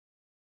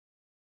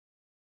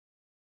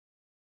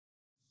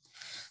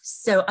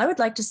So I would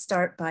like to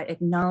start by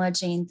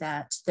acknowledging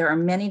that there are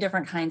many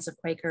different kinds of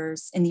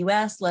Quakers in the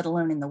US, let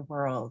alone in the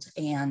world.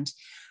 And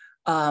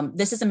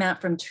this is a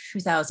map from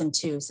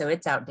 2002, so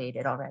it's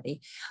outdated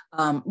already.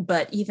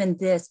 But even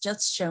this,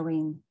 just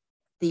showing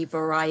the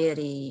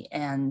variety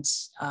and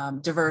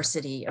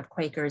diversity of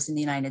Quakers in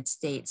the United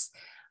States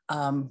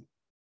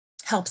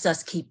helps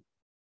us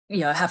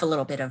have a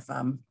little bit of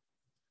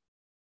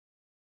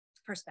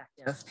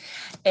perspective.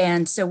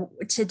 And so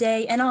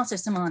today, and also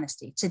some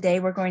honesty, today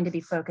we're going to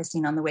be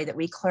focusing on the way that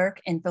we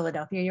clerk in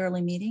Philadelphia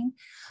yearly meeting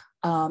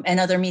and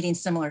other meetings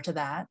similar to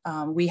that.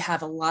 We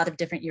have a lot of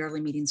different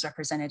yearly meetings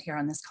represented here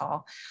on this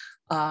call.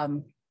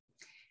 And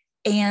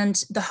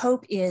the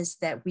hope is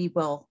that we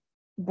will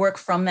work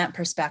from that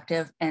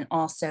perspective, and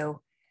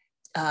also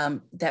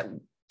that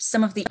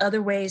some of the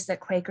other ways that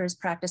Quakers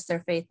practice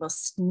their faith will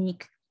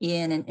sneak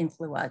in and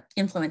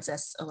influence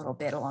us a little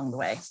bit along the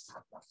way.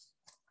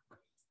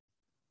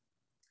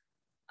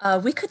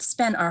 We could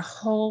spend our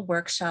whole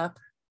workshop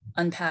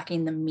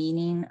unpacking the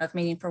meaning of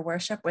meeting for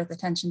worship with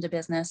attention to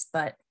business,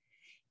 but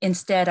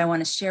instead I want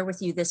to share with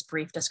you this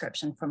brief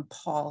description from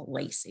Paul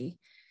Lacey.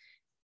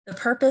 The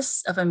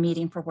purpose of a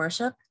meeting for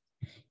worship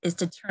is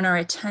to turn our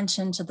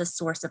attention to the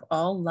source of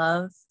all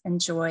love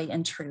and joy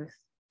and truth,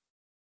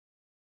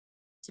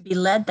 to be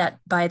led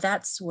by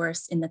that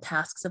source in the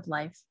tasks of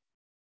life,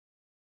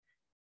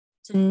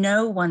 to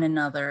know one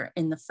another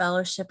in the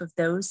fellowship of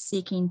those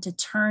seeking to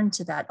turn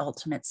to that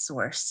ultimate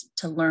source,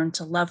 to learn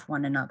to love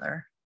one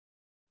another,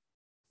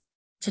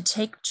 to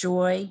take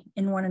joy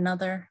in one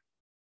another,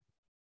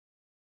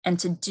 and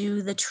to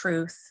do the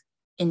truth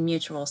in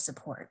mutual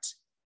support.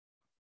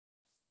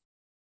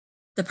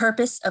 The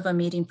purpose of a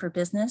meeting for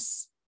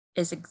business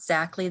is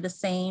exactly the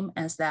same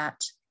as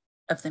that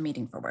of the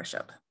meeting for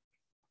worship.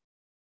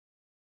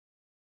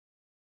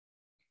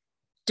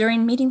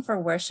 During meeting for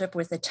worship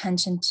with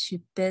attention to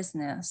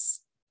business,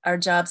 our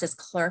jobs as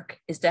clerk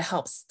is to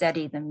help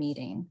steady the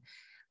meeting.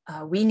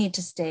 We need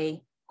to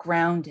stay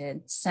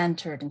grounded,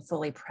 centered, and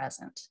fully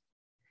present.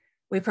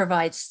 We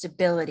provide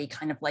stability,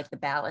 kind of like the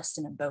ballast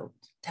in a boat,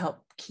 to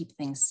help keep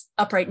things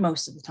upright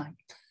most of the time.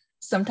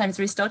 Sometimes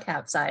we still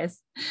capsize.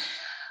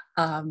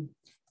 And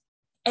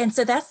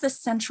so that's the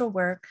central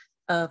work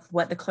of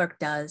what the clerk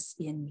does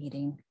in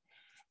meeting.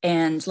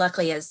 And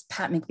luckily, as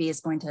Pat McBee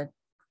is going to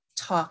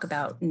talk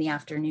about in the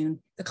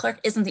afternoon, the clerk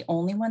isn't the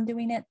only one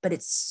doing it, but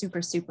it's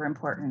super, super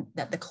important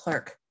that the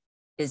clerk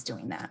is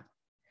doing that.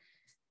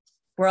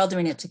 We're all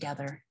doing it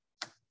together.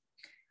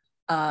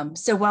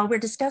 So while we're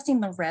discussing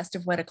the rest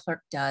of what a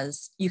clerk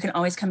does, you can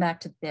always come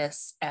back to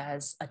this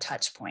as a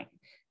touch point.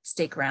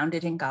 Stay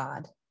grounded in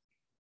God.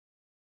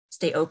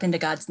 Stay open to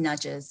God's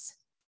nudges.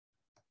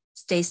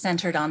 Stay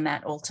centered on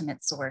that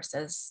ultimate source,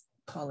 as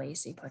Paul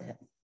Lacey put it.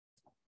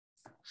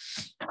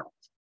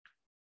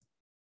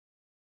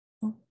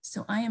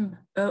 So I'm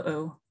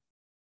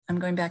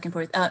going back and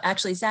forth.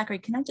 Actually, Zachary,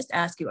 can I just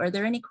ask you, are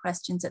there any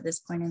questions at this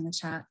point in the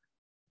chat?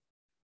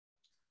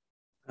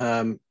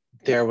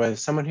 There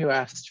was someone who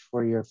asked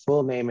for your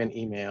full name and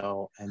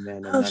email, and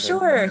then Oh,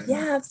 sure.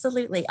 Yeah,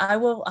 absolutely. I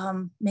will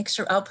make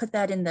sure I'll put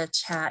that in the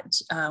chat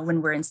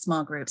when we're in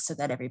small groups so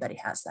that everybody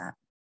has that.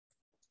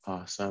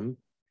 Awesome.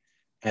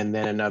 And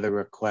then another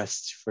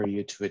request for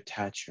you to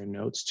attach your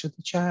notes to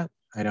the chat.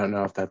 I don't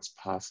know if that's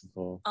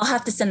possible. I'll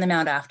have to send them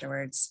out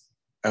afterwards.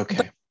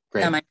 Okay,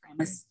 great. No, I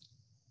promise.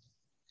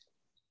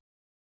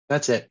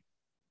 That's it.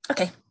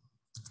 Okay.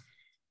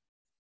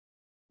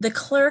 The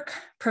clerk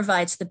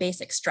provides the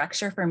basic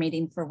structure for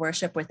meeting for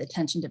worship with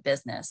attention to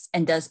business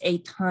and does a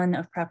ton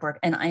of prep work.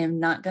 And I am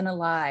not going to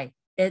lie,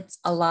 it's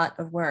a lot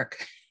of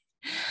work.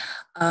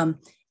 And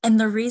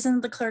the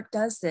reason the clerk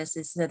does this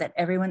is so that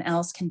everyone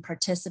else can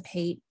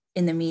participate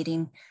in the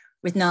meeting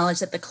with knowledge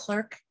that the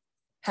clerk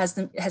has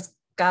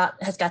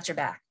got your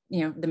back.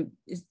 You know,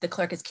 the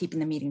clerk is keeping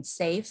the meeting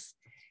safe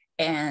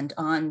and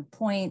on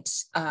point,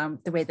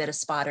 the way that a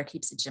spotter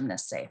keeps a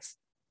gymnast safe.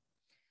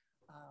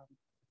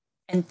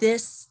 And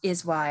this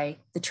is why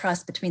the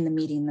trust between the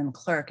meeting and the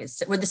clerk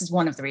is, well, this is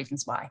one of the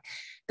reasons why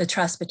the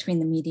trust between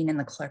the meeting and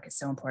the clerk is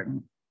so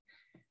important.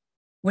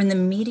 When the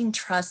meeting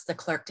trusts the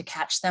clerk to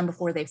catch them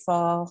before they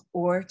fall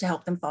or to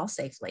help them fall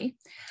safely,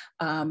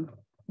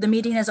 the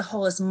meeting as a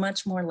whole is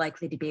much more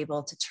likely to be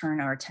able to turn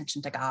our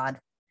attention to God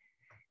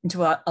and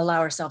to allow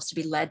ourselves to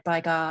be led by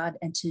God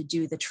and to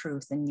do the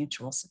truth in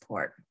mutual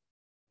support.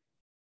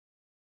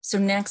 So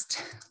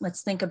next,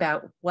 let's think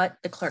about what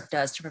the clerk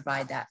does to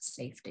provide that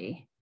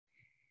safety.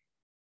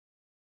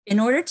 In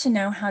order to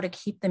know how to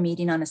keep the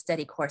meeting on a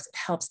steady course, it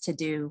helps to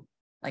do,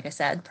 like I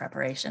said,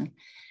 preparation.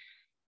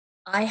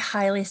 I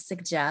highly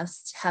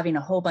suggest having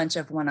a whole bunch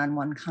of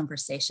one-on-one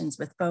conversations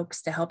with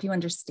folks to help you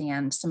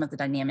understand some of the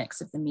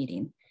dynamics of the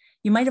meeting.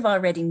 You might have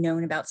already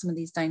known about some of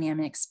these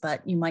dynamics,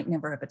 but you might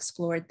never have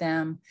explored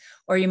them,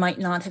 or you might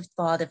not have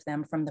thought of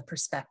them from the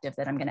perspective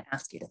that I'm going to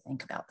ask you to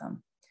think about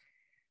them.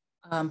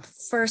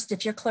 First,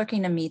 if you're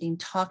clerking a meeting,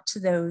 talk to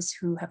those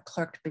who have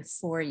clerked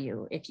before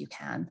you, if you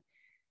can.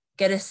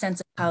 Get a sense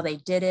of how they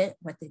did it,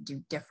 what they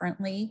do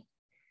differently,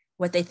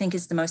 what they think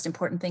is the most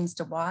important things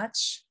to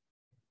watch,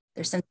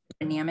 their sense of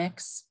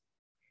dynamics.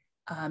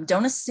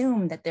 Don't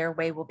assume that their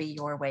way will be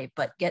your way,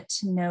 but get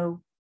to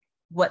know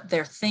what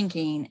they're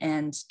thinking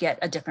and get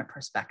a different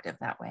perspective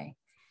that way.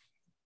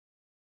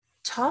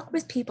 Talk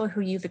with people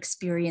who you've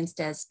experienced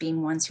as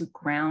being ones who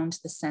ground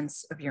the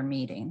sense of your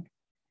meeting.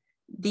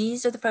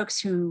 These are the folks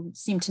who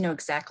seem to know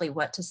exactly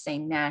what to say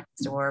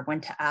next or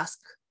when to ask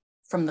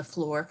from the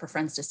floor for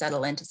friends to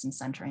settle into some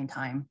centering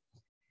time.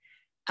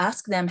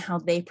 Ask them how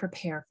they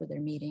prepare for their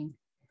meeting,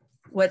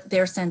 what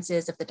their sense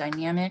is of the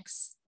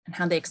dynamics, and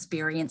how they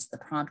experience the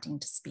prompting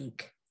to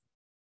speak.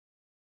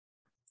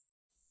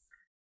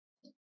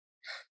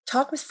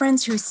 Talk with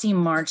friends who seem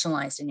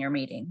marginalized in your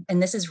meeting,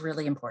 and this is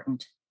really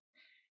important.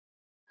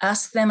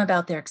 Ask them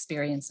about their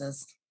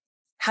experiences.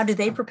 How do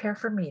they prepare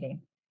for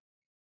meeting?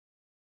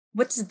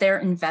 What does their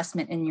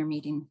investment in your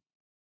meeting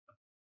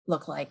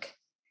look like?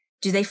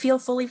 Do they feel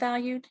fully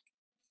valued?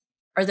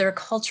 Are there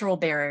cultural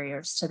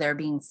barriers to their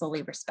being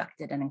fully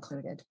respected and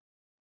included?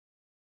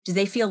 Do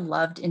they feel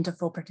loved into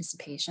full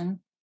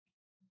participation?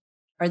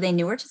 Are they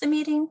newer to the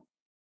meeting?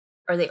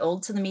 Are they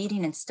old to the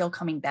meeting and still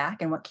coming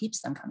back, and what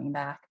keeps them coming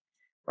back?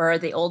 Or are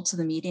they old to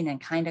the meeting and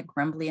kind of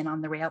grumbly and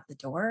on their way out the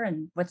door?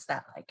 And what's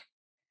that like?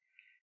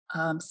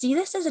 See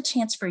this as a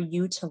chance for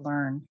you to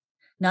learn,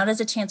 not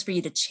as a chance for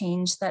you to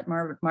change that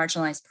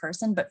marginalized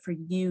person, but for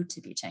you to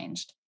be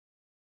changed.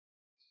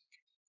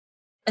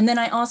 And then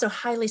I also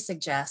highly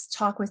suggest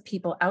talk with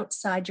people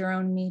outside your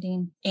own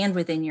meeting and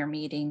within your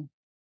meeting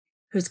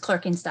whose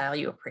clerking style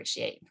you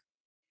appreciate.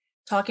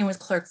 Talking with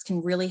clerks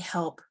can really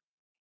help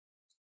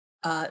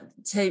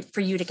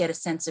for you to get a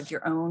sense of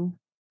your own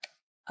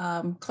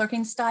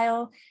clerking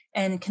style,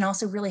 and can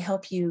also really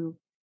help you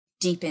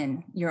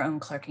deepen your own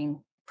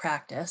clerking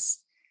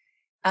practice.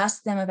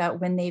 Ask them about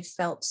when they've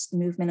felt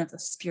movement of the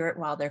spirit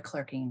while they're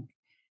clerking.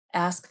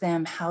 Ask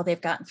them how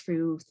they've gotten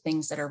through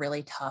things that are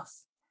really tough.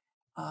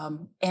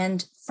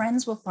 And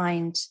friends will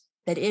find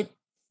that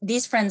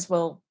these friends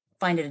will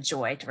find it a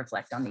joy to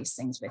reflect on these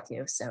things with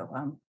you.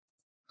 So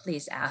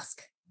please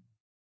ask.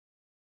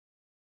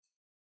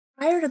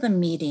 Prior to the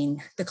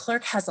meeting, the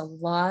clerk has a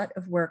lot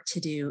of work to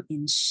do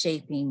in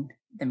shaping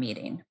the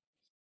meeting.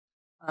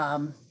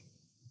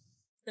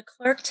 The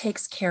clerk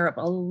takes care of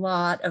a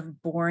lot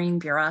of boring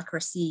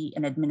bureaucracy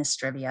and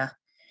administrivia.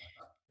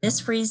 This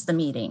frees the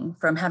meeting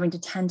from having to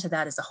tend to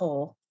that as a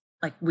whole.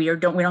 Like we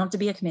don't have to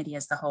be a committee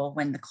as the whole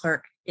when the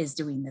clerk is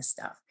doing this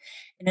stuff.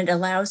 And it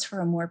allows for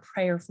a more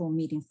prayerful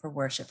meeting for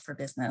worship for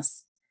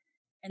business.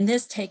 And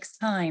this takes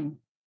time.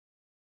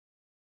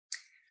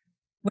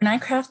 When I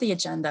craft the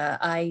agenda,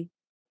 I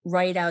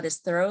write out as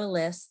thorough a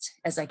list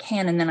as I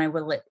can, and then I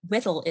will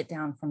whittle it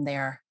down from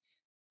there.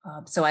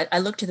 So I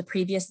look to the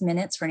previous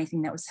minutes for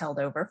anything that was held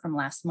over from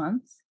last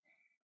month.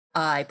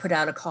 I put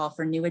out a call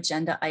for new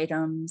agenda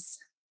items.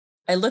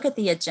 I look at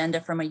the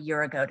agenda from a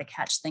year ago to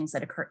catch things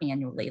that occur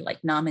annually,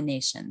 like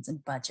nominations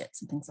and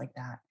budgets and things like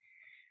that.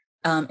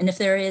 And if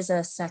there is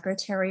a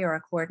secretary or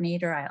a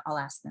coordinator, I'll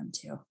ask them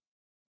to.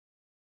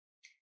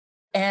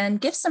 And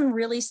give some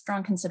really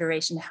strong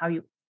consideration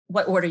to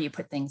what order you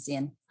put things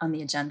in on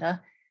the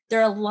agenda. There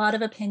are a lot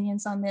of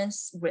opinions on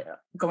this,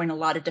 going a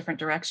lot of different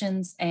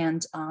directions.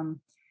 And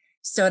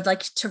so I'd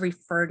like to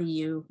refer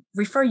you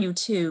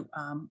to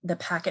the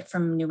packet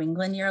from New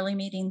England yearly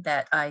meeting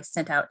that I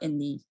sent out in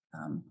the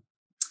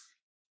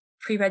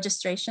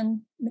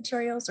pre-registration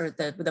materials or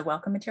the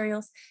welcome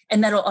materials.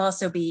 And that'll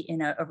also be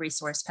in a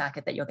resource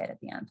packet that you'll get at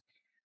the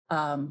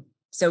end.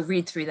 So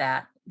read through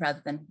that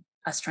rather than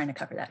us trying to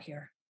cover that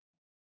here.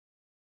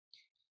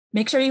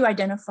 Make sure you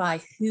identify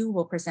who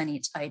will present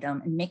each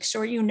item and make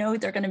sure you know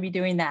they're going to be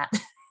doing that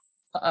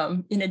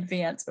in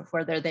advance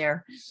before they're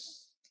there.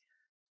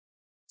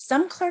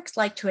 Some clerks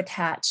like to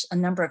attach a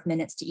number of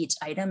minutes to each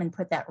item and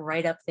put that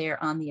right up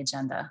there on the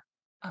agenda.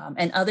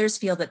 And others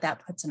feel that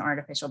that puts an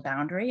artificial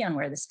boundary on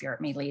where the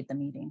spirit may lead the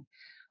meeting.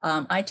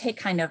 I take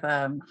kind of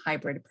a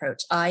hybrid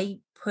approach. I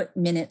put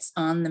minutes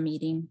on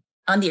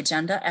the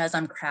agenda as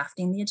I'm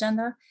crafting the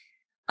agenda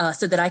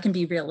so that I can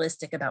be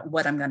realistic about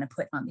what I'm going to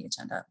put on the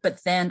agenda. But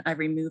then I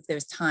remove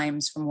those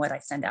times from what I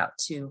send out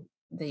to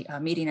the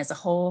meeting as a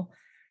whole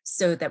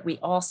so that we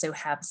also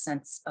have a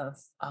sense of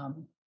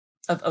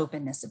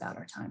openness about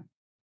our time.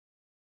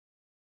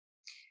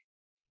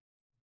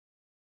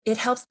 It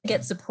helps to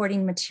get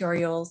supporting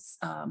materials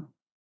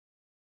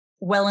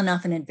well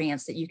enough in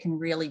advance that you can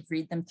really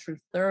read them through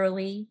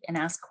thoroughly and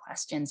ask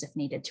questions if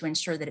needed to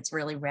ensure that it's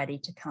really ready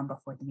to come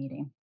before the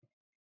meeting.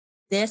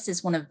 This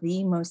is one of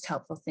the most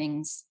helpful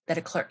things that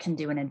a clerk can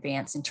do in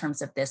advance in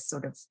terms of this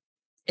sort of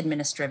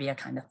administrivia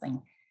kind of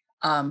thing.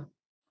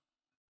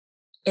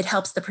 It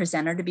helps the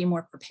presenter to be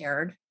more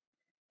prepared,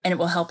 and it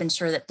will help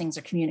ensure that things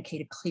are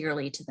communicated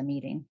clearly to the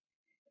meeting.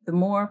 The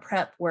more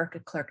prep work a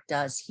clerk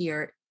does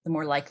here, the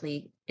more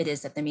likely it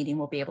is that the meeting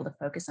will be able to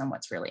focus on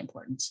what's really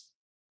important.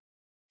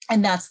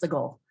 And that's the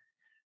goal.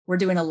 We're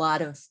doing a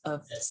lot of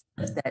stuff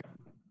that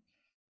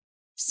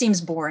seems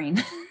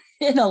boring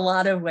in a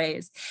lot of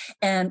ways.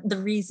 And the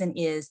reason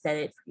is that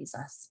it frees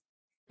us.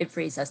 It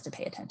frees us to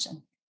pay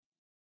attention.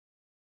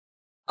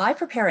 I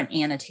prepare an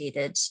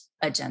annotated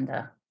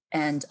agenda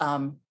And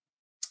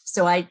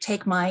so I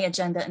take my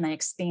agenda and I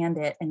expand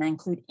it, and I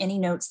include any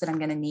notes that I'm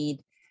going to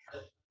need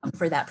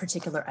for that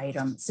particular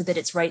item, so that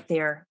it's right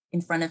there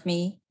in front of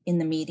me in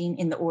the meeting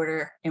in the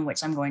order in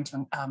which I'm going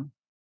to,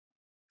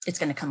 it's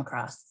going to come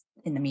across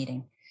in the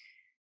meeting.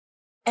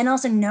 And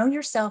also know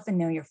yourself and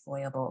know your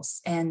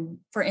foibles. And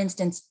for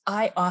instance,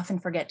 I often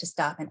forget to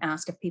stop and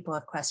ask if people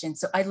have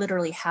questions. So I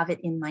literally have it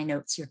in my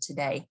notes here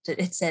today.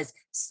 It says,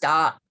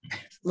 stop,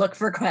 look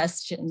for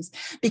questions,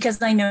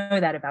 because I know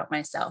that about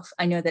myself.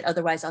 I know that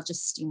otherwise I'll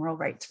just steamroll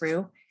right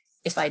through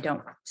if I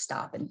don't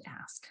stop and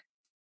ask.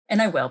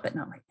 And I will, but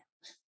not right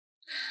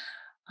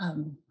now.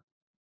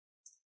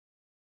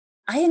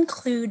 I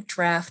include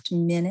draft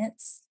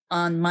minutes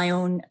on my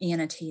own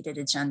annotated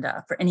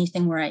agenda for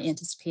anything where I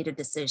anticipate a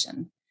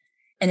decision.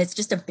 And it's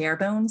just a bare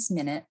bones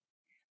minute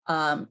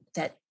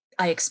that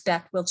I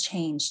expect will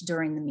change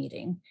during the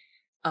meeting,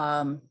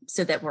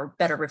 so that we're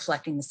better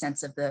reflecting the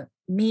sense of the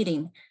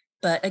meeting.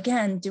 But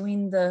again,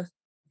 doing the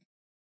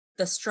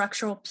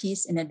structural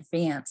piece in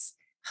advance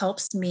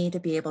helps me to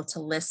be able to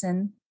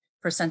listen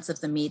for sense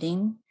of the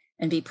meeting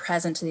and be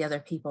present to the other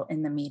people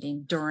in the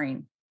meeting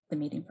during the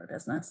meeting for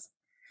business.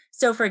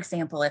 So for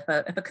example, if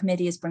a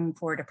committee is bringing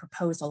forward a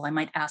proposal, I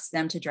might ask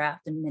them to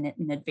draft a minute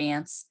in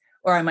advance,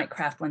 or I might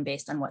craft one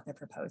based on what they're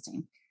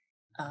proposing.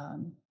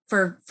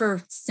 For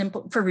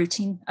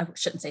routine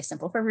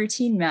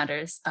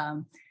matters,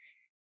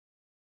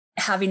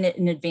 having it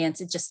in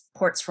advance, it just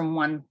ports from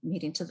one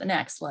meeting to the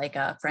next, like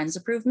Friends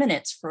approved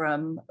minutes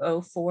from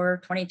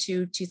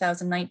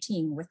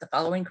 04/22/2019 with the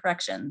following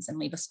corrections, and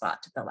leave a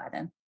spot to fill that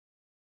in.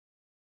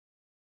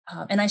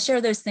 And I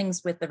share those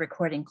things with the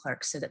recording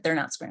clerk so that they're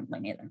not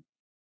scrambling either.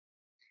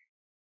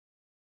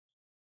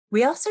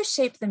 We also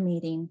shape the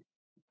meeting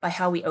by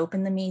how we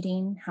open the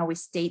meeting, how we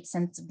state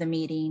sense of the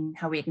meeting,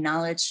 how we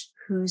acknowledge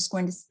who's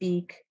going to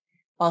speak,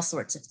 all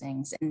sorts of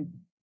things.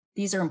 And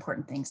these are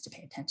important things to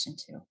pay attention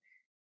to.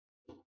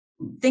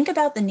 Think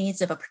about the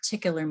needs of a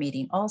particular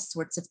meeting, all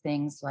sorts of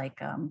things, like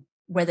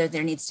whether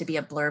there needs to be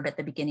a blurb at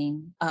the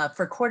beginning.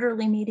 For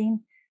quarterly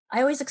meeting,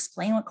 I always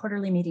explain what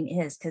quarterly meeting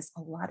is, because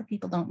a lot of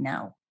people don't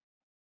know.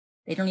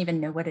 They don't even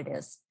know what it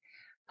is.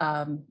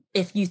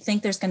 If you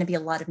think there's going to be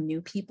a lot of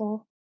new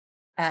people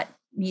at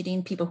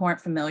meeting, people who aren't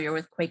familiar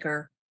with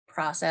Quaker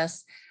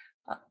process,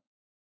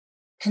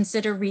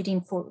 consider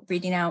reading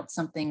out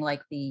something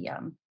like the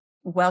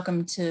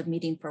Welcome to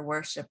Meeting for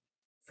Worship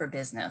for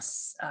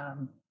Business.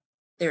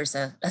 There's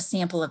a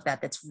sample of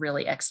that that's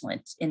really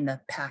excellent in the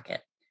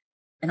packet,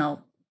 and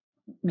I'll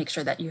make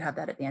sure that you have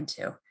that at the end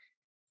too.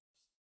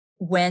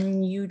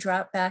 When you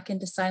drop back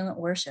into silent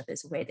worship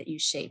is a way that you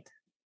shape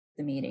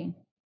the meeting.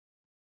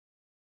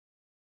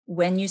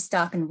 When you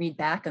stop and read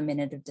back a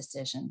minute of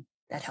decision,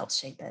 that helps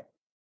shape it.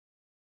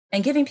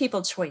 And giving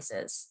people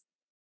choices.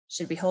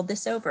 Should we hold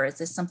this over? Is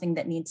this something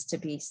that needs to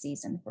be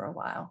seasoned for a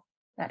while?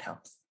 That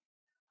helps.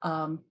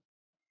 And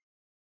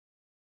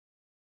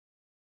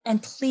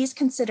please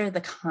consider the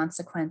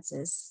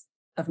consequences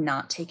of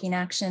not taking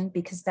action,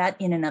 because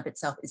that in and of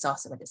itself is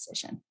also a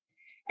decision.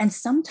 And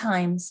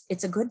sometimes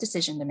it's a good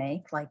decision to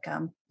make, like,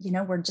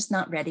 we're just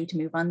not ready to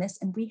move on this,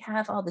 and we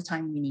have all the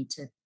time we need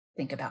to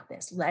think about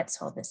this. Let's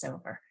hold this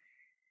over.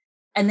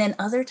 And then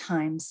other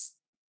times,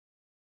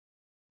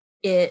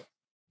 in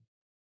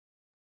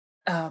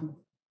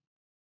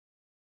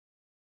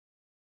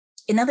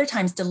other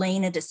times,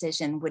 delaying a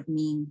decision would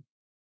mean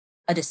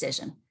a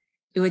decision.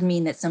 It would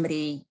mean that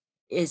somebody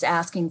is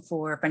asking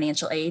for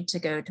financial aid to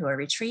go to a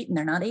retreat, and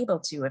they're not able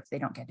to if they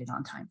don't get it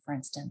on time, for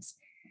instance.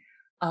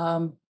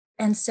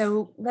 And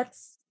so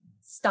let's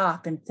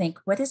stop and think,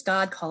 what is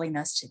God calling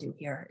us to do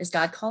here? Is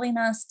God calling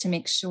us to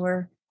make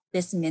sure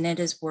this minute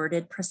is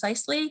worded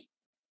precisely?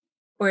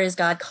 Or is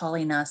God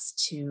calling us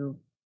to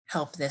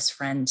help this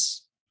friend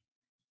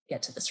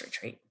get to this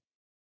retreat?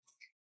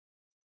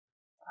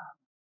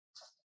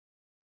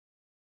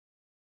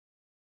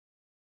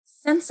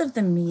 Sense of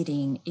the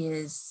meeting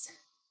is,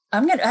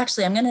 I'm going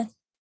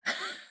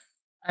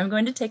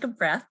to take a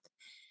breath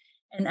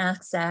and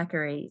ask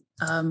Zachary,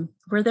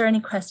 were there any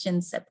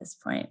questions at this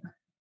point?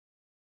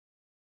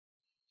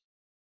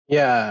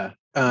 Yeah,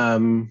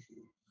 some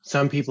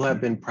people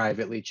have been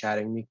privately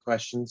chatting me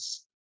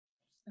questions.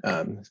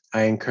 Okay.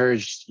 I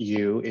encouraged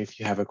you, if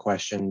you have a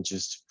question,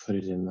 just put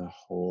it in the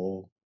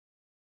whole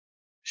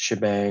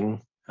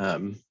shebang.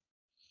 In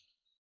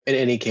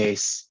any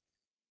case,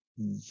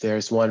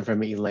 there's one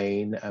from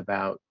Elaine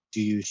about,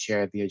 do you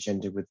share the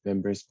agenda with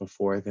members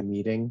before the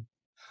meeting?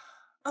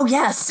 Oh,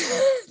 yes.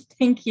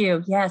 Thank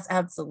you. Yes,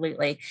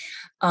 absolutely.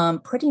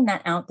 Putting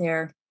that out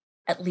there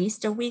at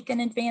least a week in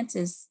advance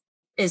is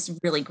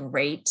really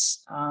great.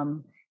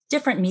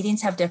 Different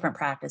meetings have different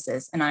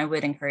practices, and I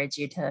would encourage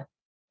you to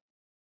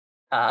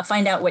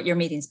find out what your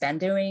meeting's been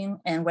doing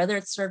and whether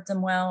it's served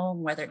them well,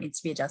 whether it needs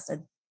to be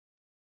adjusted.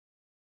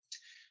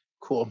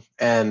 Cool.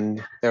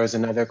 And there was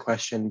another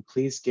question.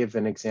 Please give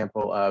an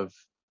example of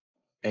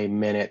a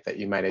minute that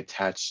you might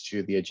attach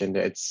to the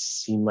agenda. It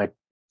seemed like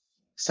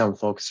some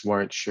folks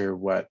weren't sure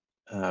what,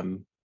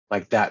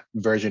 like that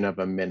version of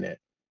a minute.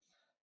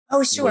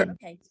 Oh, sure.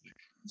 Okay.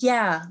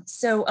 Yeah.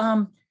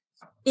 So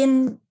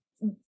in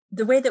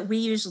the way that we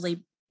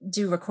usually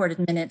do recorded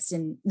minutes,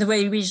 in the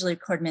way we usually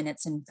record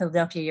minutes in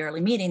Philadelphia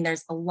yearly meeting,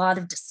 there's a lot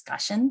of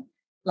discussion.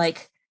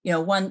 Like,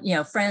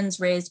 friends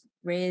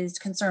raised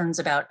concerns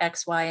about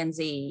X, Y, and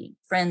Z.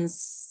 Friends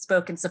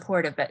spoke in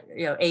support of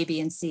A, B,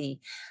 and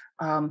C.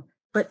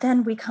 But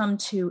then we come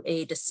to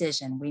a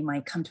decision. We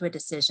might come to a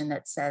decision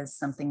that says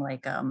something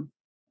like,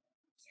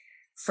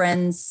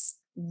 friends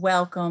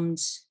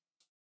welcomed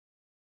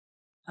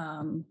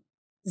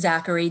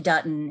Zachary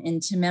Dutton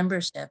into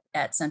membership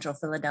at Central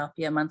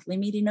Philadelphia Monthly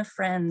Meeting of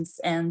Friends,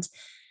 and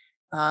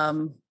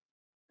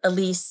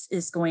Elise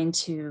is going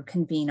to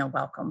convene a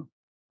welcome.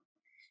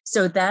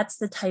 So that's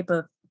the type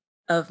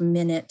of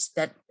minute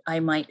that I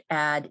might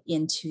add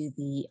into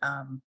the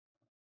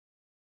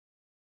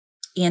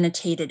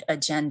annotated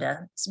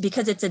agenda,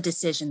 because it's a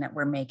decision that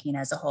we're making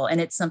as a whole,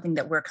 and it's something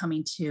that we're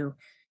coming to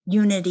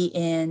unity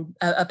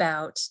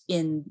about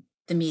in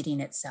the meeting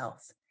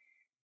itself.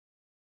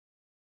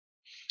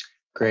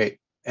 Great.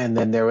 And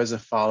then there was a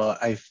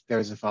follow-up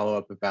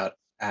about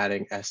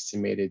adding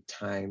estimated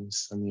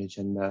times on the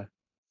agenda.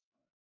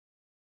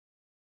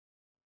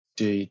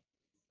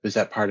 Was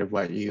that part of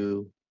what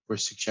you were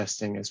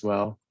suggesting as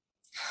well?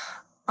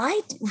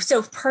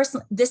 So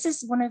personally, this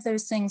is one of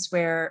those things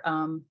where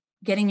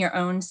getting your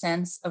own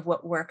sense of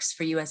what works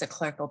for you as a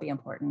clerk will be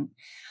important.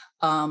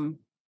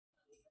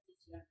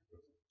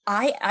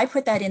 I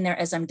put that in there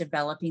as I'm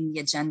developing the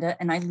agenda,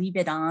 and I leave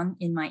it on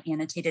in my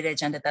annotated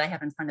agenda that I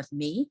have in front of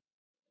me,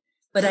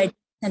 but I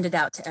send it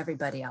out to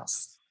everybody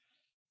else.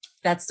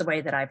 That's the way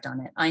that I've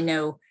done it. I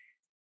know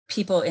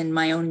people in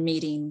my own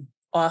meeting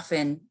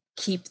often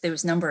keep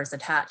those numbers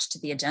attached to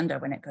the agenda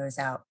when it goes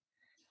out,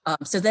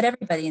 so that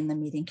everybody in the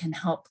meeting can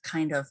help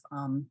kind of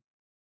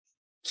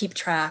keep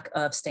track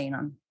of staying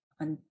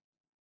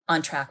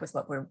on track with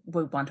what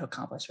we want to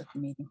accomplish with the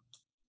meeting.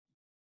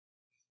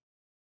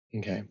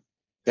 Okay.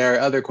 There are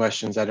other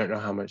questions. I don't know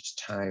how much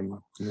time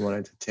you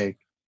wanted to take.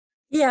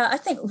 Yeah, I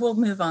think we'll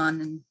move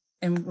on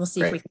and we'll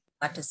see if we Great. can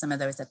get back to some of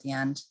those at the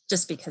end,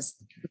 just because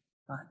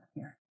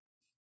here.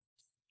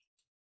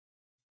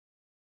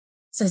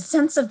 So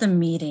sense of the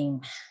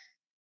meeting.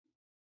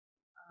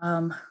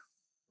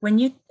 When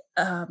you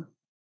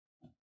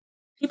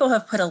people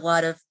have put a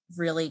lot of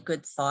really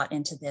good thought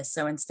into this.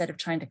 So instead of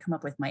trying to come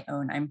up with my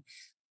own, I'm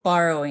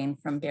borrowing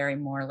from Barry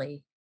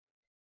Morley.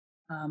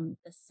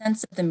 The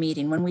sense of the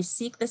meeting. When we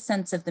seek the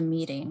sense of the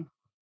meeting,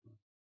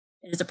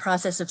 it is a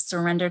process of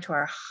surrender to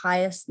our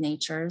highest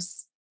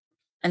natures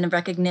and the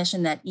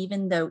recognition that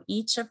even though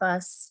each of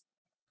us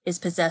is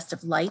possessed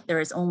of light, there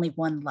is only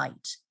one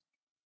light.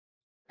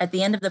 At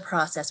the end of the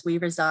process, we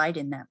reside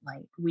in that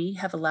light. We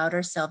have allowed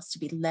ourselves to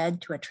be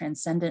led to a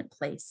transcendent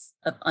place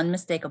of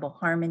unmistakable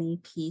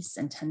harmony, peace,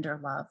 and tender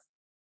love.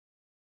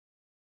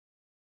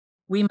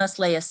 We must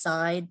lay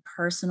aside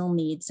personal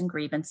needs and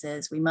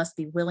grievances. We must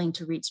be willing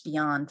to reach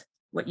beyond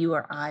what you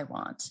or I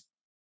want.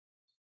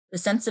 The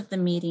sense of the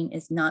meeting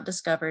is not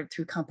discovered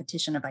through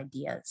competition of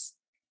ideas.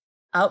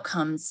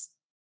 Outcomes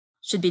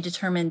should be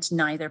determined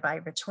neither by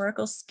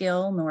rhetorical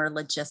skill nor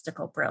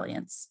logistical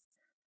brilliance.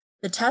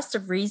 The test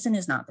of reason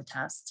is not the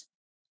test.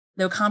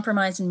 Though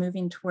compromise and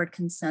moving toward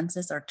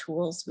consensus are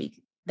tools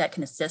that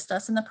can assist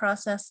us in the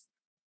process,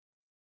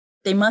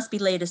 they must be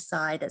laid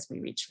aside as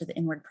we reach for the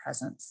inward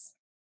presence.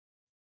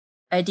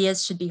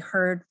 Ideas should be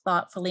heard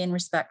thoughtfully and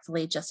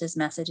respectfully, just as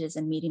messages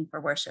in meeting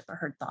for worship are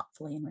heard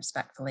thoughtfully and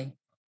respectfully.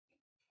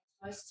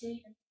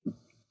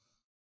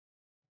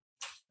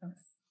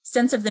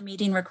 Sense of the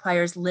meeting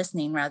requires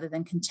listening rather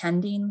than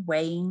contending,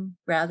 weighing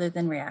rather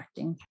than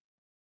reacting.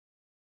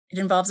 It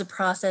involves a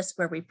process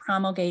where we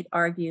promulgate,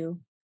 argue,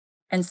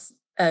 and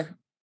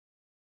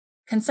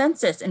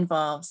consensus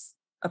involves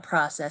a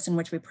process in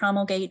which we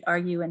promulgate,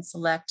 argue, and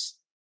select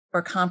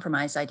or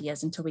compromise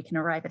ideas until we can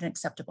arrive at an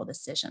acceptable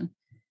decision.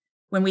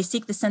 When we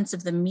seek the sense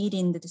of the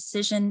meeting, the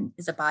decision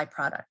is a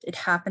byproduct. It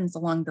happens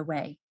along the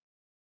way.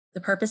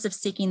 The purpose of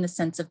seeking the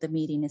sense of the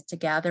meeting is to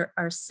gather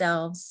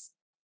ourselves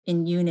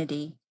in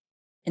unity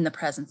in the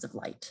presence of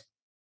light.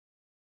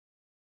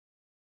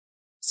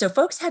 So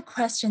folks had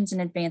questions in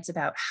advance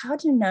about how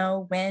to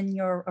know when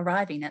you're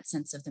arriving at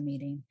sense of the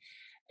meeting.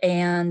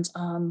 And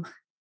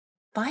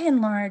by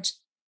and large,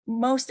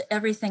 most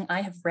everything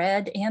I have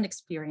read and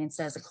experienced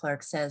as a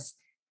clerk says,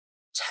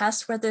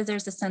 test whether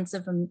there's a sense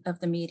of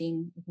the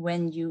meeting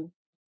when you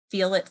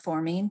feel it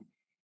forming,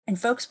 and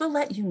folks will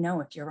let you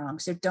know if you're wrong.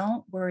 So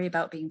don't worry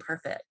about being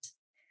perfect.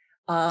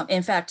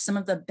 In fact, some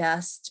of the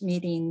best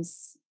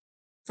meetings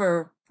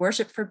for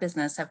worship for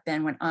business have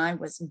been when I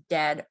was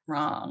dead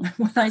wrong,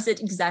 when I said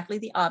exactly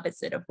the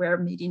opposite of where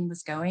a meeting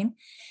was going.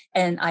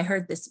 And I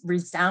heard this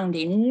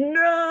resounding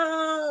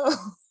no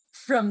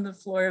from the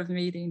floor of the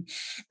meeting.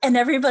 And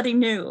everybody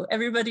knew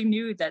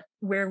that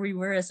where we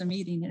were as a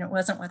meeting, and it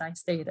wasn't what I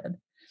stated.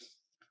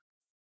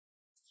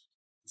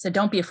 So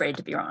don't be afraid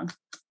to be wrong.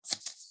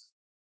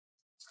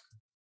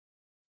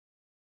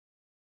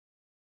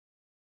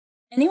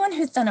 Anyone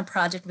who's done a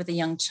project with a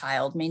young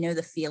child may know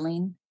the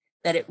feeling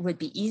that it would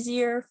be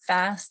easier,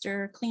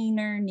 faster,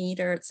 cleaner,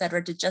 neater, et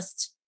cetera, to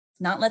just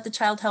not let the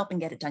child help and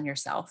get it done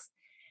yourself.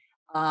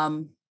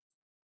 And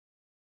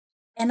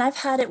I've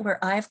had it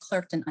where I've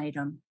clerked an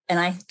item and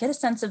I get a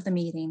sense of the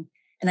meeting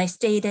and I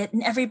state it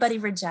and everybody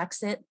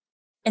rejects it.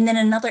 And then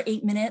another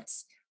 8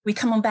 minutes, we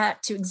come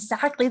back to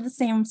exactly the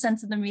same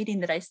sense of the meeting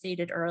that I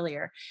stated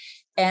earlier.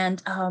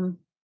 And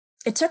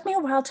it took me a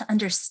while to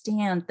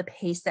understand the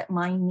pace that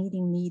my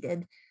meeting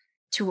needed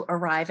to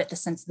arrive at the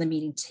sense of the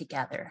meeting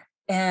together.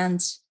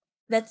 And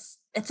it's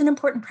an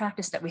important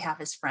practice that we have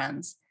as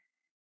friends.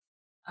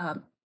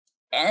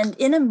 And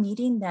in a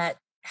meeting that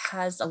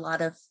has a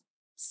lot of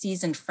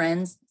seasoned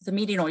friends, the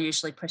meeting will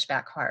usually push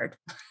back hard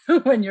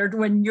when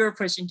you're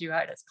pushing too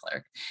hard as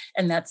clerk,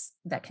 and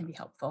that can be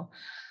helpful.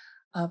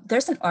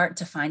 There's an art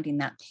to finding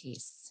that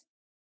pace,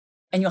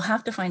 and you'll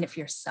have to find it for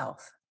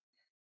yourself.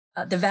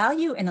 The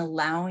value in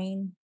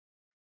allowing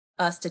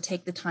us to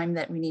take the time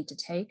that we need to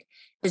take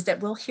is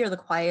that we'll hear the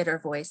quieter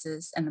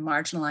voices and the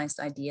marginalized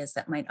ideas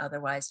that might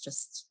otherwise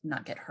just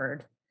not get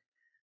heard.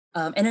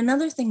 And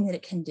another thing that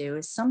it can do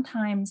is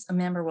sometimes a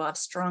member will have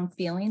strong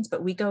feelings,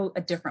 but we go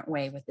a different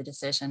way with the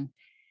decision.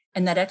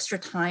 And that extra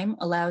time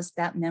allows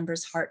that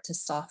member's heart to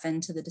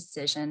soften to the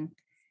decision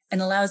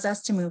and allows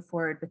us to move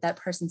forward with that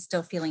person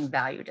still feeling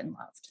valued and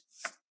loved.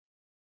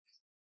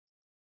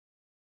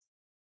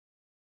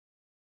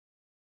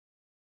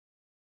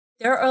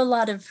 There are a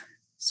lot of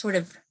sort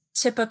of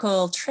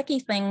typical tricky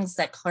things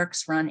that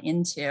clerks run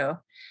into.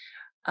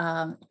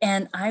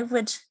 And I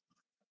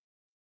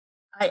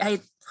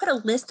put a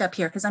list up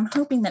here because I'm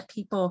hoping that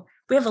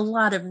we have a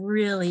lot of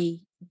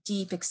really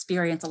deep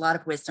experience, a lot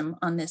of wisdom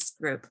on this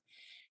group.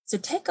 So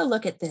take a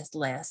look at this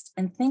list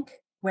and think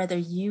whether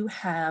you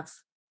have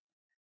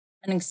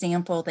an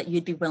example that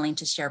you'd be willing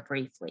to share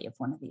briefly of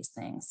one of these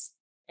things.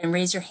 And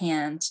raise your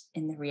hand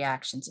in the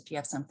reactions if you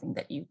have something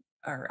that you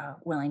are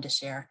willing to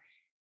share.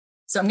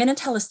 So I'm going to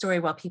tell a story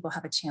while people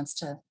have a chance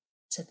to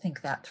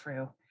think that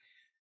through.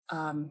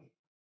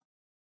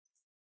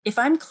 If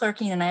I'm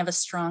clerking and I have a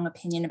strong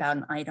opinion about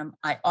an item,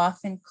 I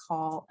often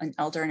call an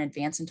elder in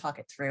advance and talk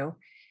it through.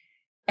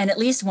 And at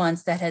least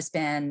once that has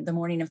been the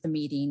morning of the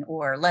meeting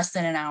or less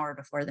than an hour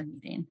before the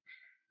meeting.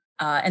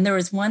 And there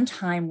was one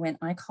time when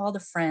I called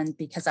a friend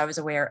because I was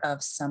aware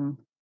of some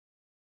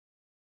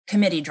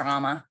committee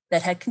drama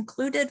that had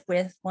concluded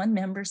with one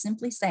member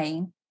simply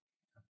saying,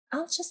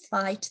 "I'll just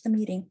lie to the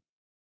meeting.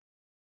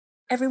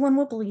 Everyone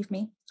will believe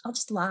me. I'll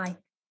just lie."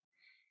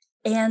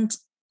 And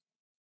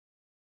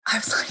I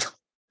was like,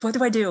 what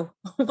do I do?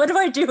 What do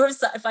I do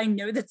if I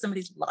know that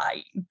somebody's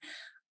lying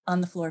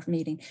on the floor of a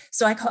meeting?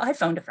 So I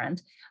phoned a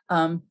friend.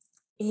 And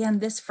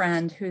this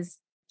friend, who's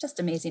just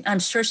amazing, I'm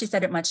sure she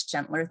said it much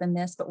gentler than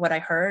this, but what I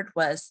heard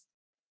was,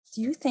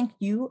 "Do you think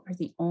you are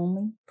the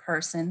only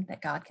person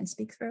that God can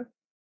speak through?"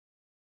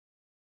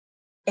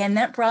 And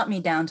that brought me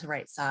down to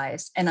right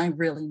size. And I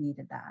really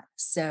needed that.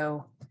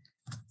 So,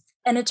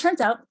 and it turns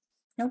out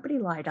nobody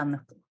lied on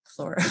the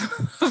floor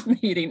of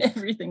meeting.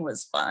 Everything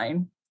was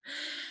fine.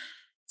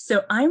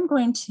 So I'm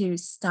going to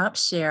stop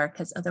share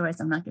because otherwise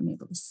I'm not going to be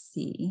able to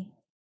see.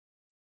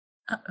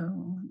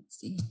 Let's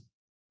see.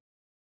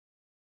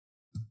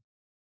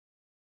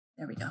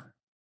 There we go.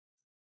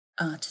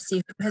 To see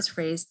who has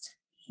raised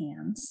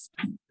hands.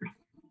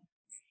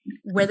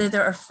 Whether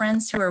there are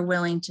friends who are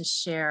willing to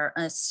share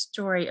a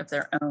story of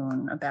their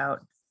own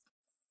about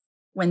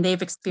when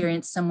they've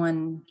experienced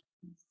someone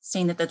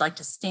saying that they'd like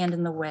to stand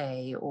in the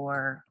way,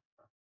 or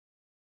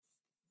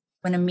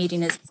when a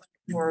meeting is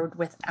forward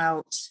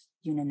without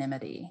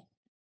unanimity.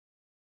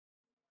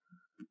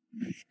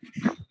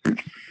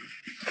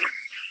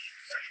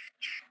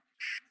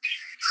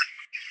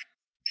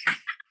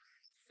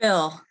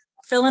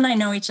 Phil and I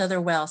know each other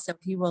well, so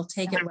he will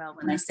take it well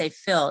when I say,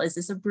 "Phil, is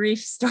this a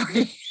brief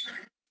story?"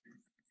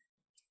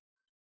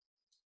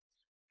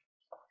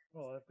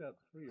 Well, I've got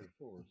 3 or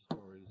 4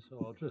 stories,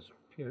 so I'll just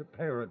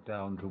pare it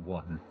down to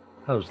one.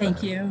 How's that?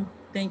 Thank you.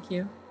 Thank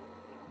you.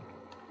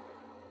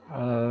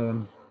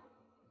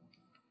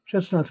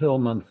 Chestnut Hill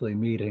Monthly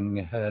Meeting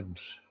had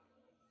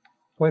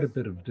quite a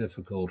bit of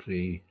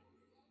difficulty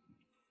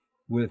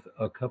with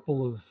a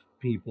couple of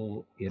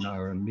people in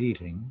our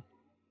meeting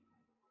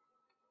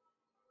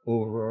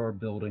over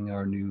building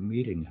our new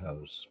meeting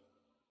house.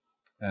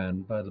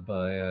 And by the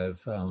by, I've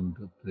found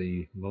that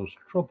the most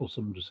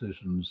troublesome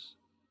decisions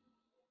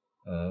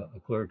a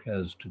clerk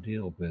has to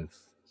deal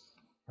with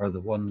are the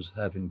ones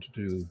having to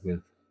do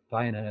with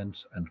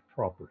finance and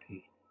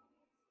property.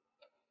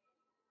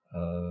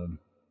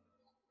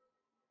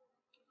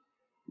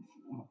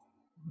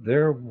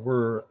 There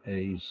were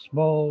a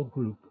small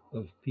group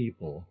of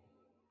people,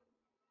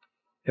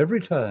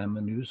 every time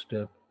a new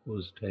step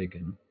was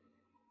taken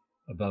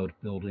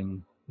about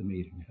building the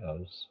meeting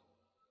house,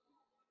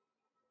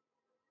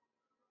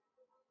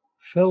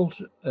 felt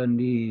a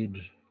need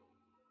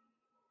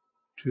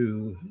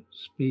to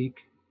speak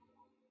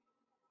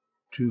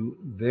to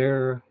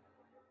their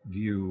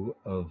view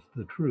of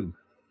the truth.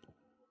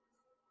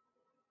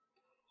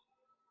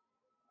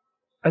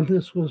 And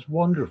this was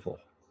wonderful.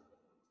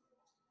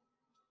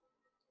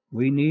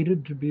 we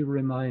needed to be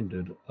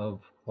reminded of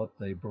what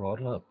they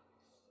brought up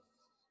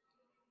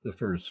the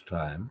first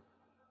time,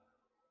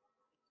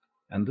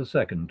 and the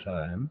second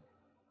time,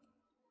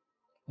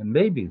 and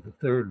maybe the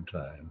third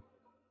time.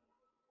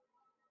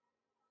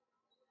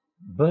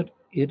 But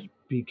it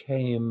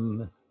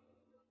became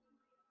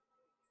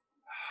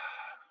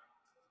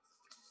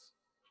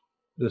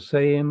the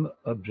same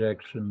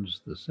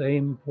objections, the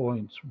same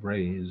points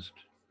raised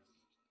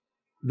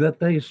that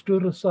they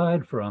stood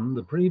aside from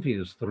the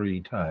previous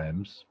 3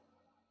 times.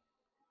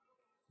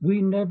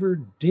 We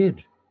never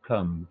did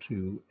come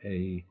to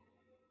a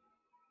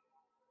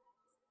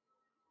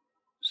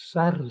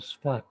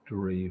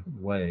satisfactory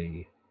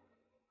way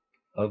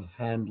of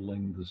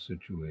handling the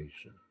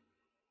situation.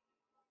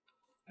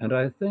 And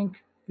I think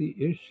the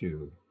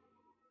issue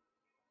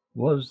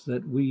was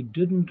that we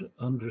didn't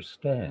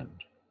understand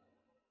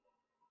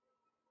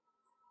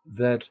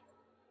that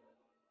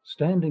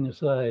standing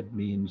aside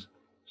means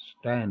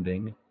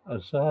standing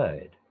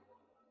aside.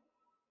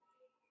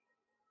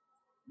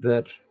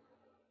 That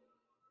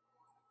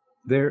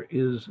there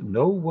is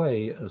no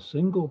way a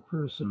single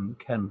person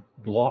can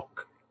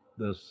block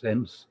the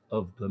sense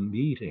of the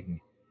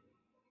meeting,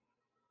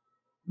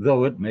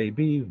 though it may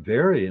be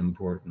very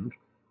important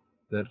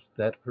that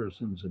that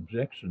person's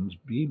objections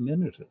be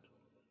minuted.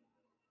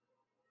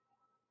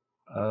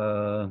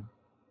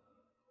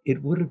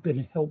 It would have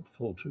been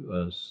helpful to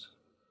us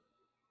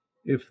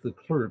if the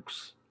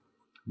clerks,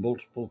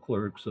 multiple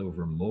clerks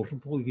over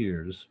multiple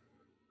years,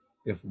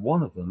 if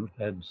one of them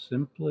had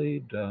simply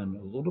done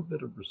a little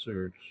bit of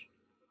research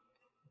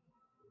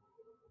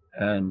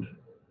and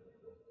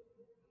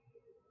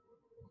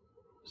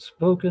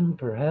spoken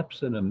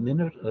perhaps in a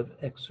minute of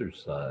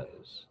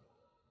exercise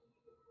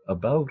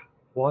about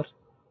what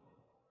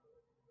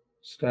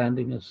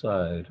standing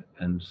aside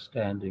and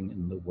standing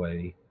in the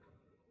way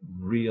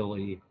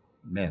really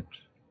meant.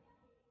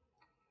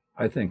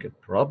 I think it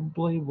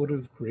probably would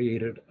have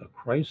created a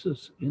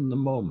crisis in the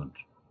moment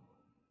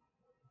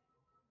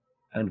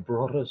and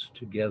brought us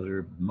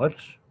together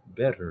much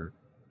better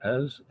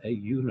as a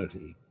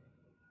unity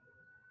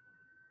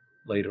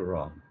later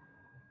on.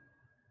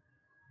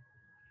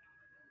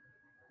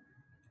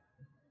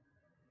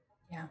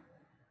 Yeah.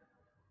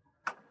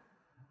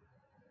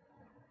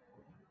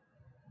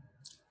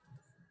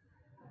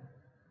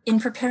 In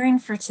preparing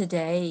for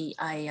today,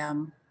 I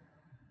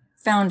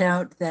found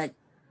out that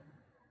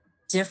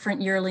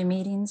different yearly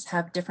meetings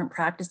have different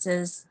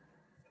practices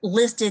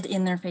listed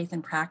in their faith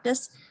and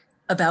practice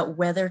about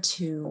whether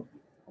to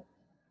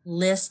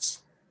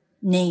list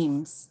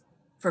names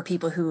for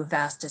people who have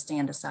asked to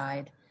stand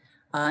aside.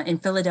 In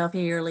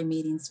Philadelphia yearly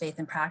meetings, faith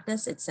and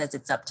practice, it says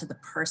it's up to the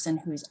person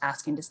who's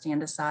asking to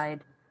stand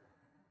aside.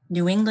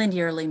 New England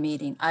yearly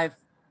meeting, I've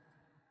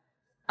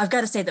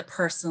got to say that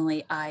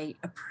personally, I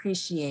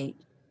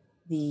appreciate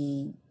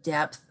the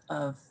depth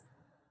of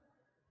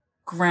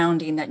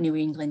grounding that New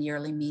England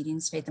yearly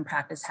meetings, faith and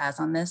practice has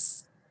on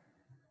this,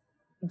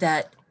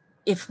 that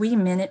if we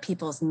minute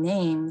people's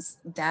names,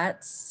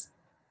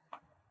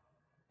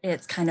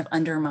 it's kind of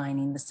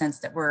undermining the sense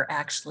that we're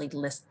actually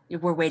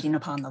we're waiting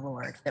upon the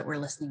Lord, that we're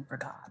listening for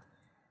God.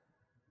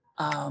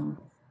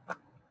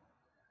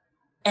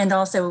 And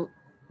also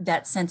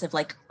that sense of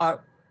like,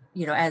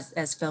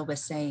 as Phil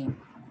was saying,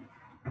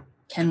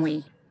 do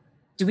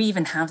we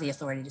even have the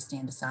authority to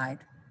stand aside?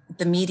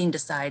 The meeting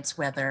decides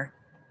whether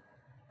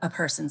a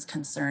person's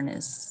concern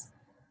is,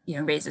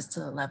 raises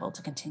to the level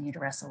to continue to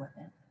wrestle with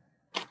it.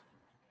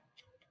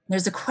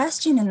 There's a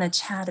question in the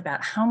chat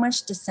about how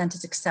much dissent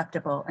is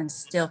acceptable and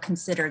still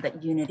consider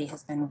that unity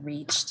has been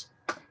reached.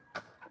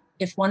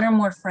 If one or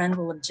more friend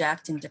will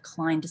object and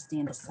decline to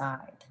stand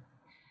aside.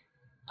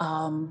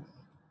 I'll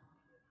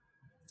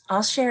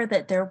share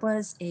that there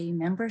was a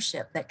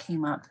membership that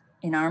came up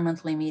in our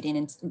monthly meeting,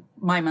 in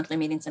my monthly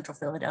meeting in Central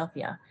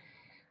Philadelphia,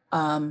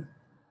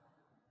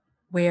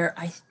 where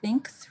I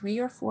think 3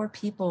 or 4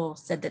 people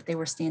said that they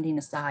were standing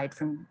aside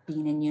from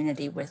being in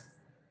unity with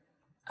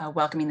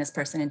welcoming this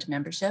person into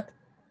membership.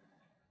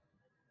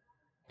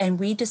 And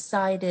we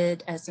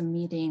decided as a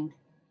meeting,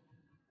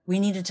 we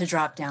needed to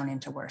drop down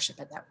into worship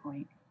at that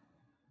point.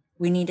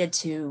 We needed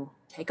to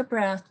take a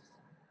breath,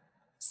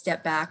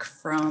 step back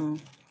from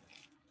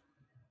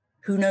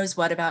who knows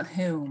what about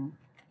whom,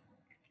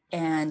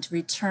 and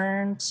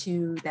return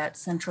to that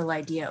central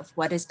idea of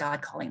what is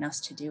God calling us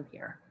to do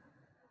here.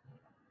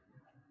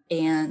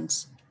 And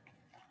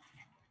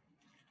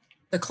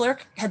the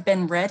clerk had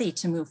been ready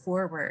to move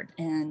forward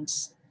and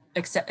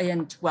accept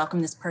and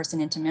welcome this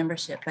person into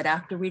membership. But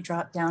after we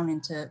dropped down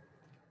into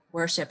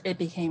worship, it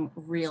became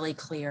really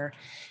clear.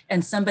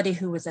 And somebody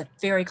who was a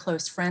very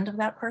close friend of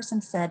that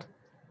person said,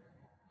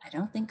 I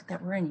don't think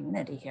that we're in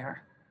unity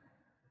here.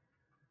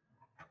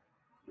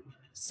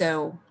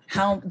 So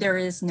there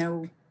is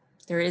no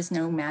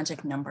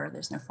magic number,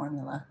 there's no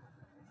formula.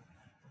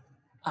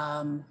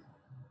 And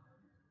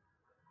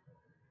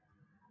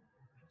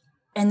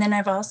then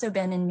I've also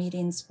been in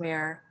meetings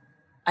where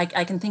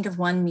I can think of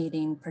one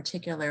meeting in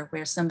particular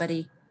where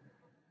somebody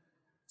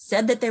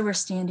said that they were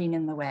standing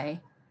in the way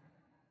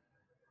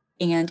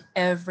And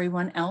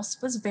everyone else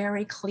was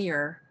very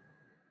clear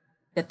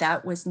that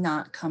that was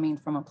not coming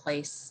from a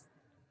place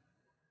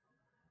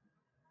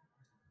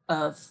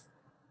of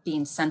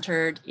being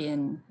centered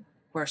in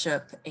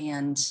worship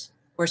and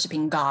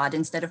worshiping God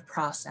instead of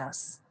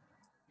process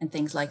and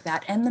things like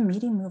that. And the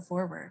meeting moved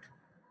forward.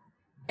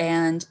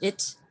 And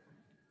it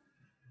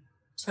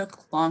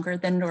took longer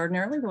than it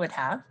ordinarily would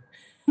have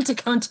to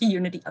come to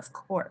unity, of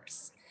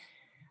course.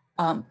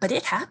 But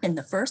it happened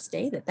the first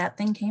day that that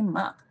thing came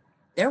up.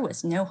 There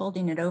was no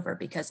holding it over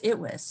because it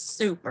was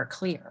super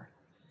clear.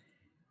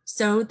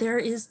 So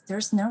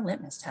there's no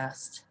litmus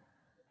test.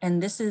 And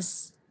this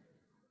is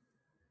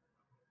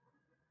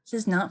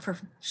not for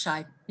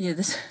shy,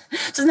 this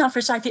is not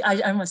for shy people.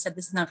 I almost said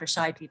this is not for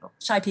shy people.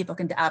 Shy people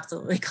can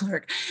absolutely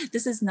clerk.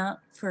 This is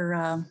not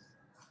for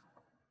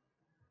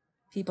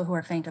people who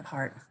are faint of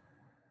heart.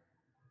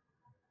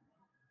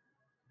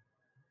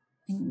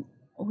 And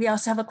we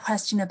also have a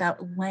question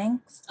about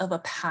length of a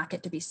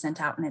packet to be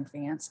sent out in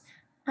advance.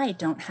 I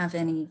don't have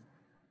any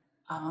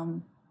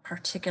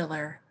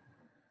particular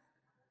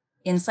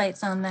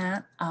insights on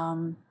that.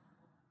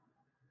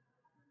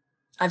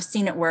 I've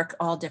seen it work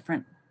with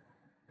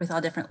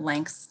all different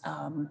lengths.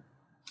 And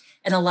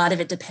a lot of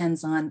it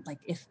depends on, like,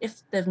 if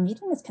the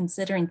meeting is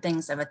considering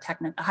things of a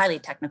highly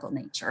technical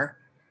nature,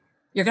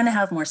 you're going to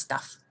have more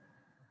stuff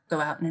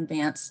go out in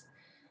advance.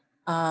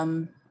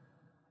 But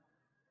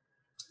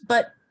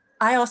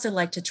I also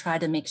like to try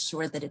to make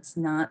sure that it's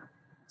not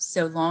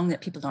so long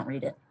that people don't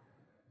read it.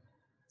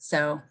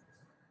 So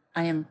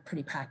I am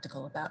pretty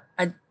practical about,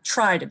 I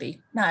try to be,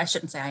 no, I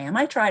shouldn't say I am.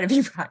 I try to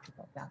be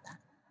practical about that.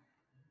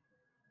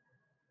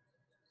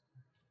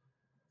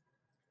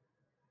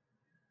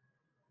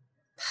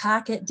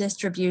 Packet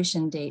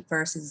distribution date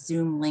versus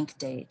Zoom link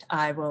date.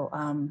 I will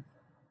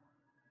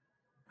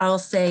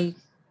say,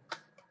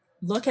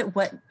 look at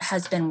what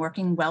has been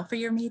working well for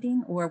your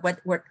meeting, or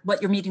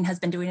what your meeting has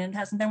been doing and it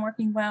hasn't been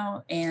working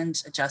well,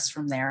 and adjust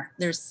from there.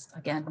 There's,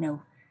 again,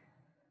 no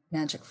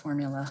magic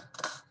formula.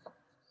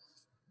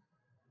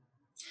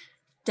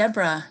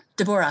 Deborah.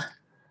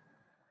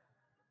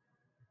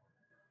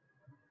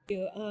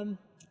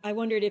 I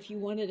wondered if you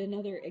wanted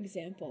another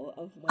example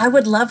of one. I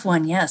would love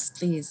one, yes,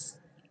 please.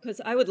 Because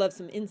I would love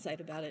some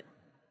insight about it.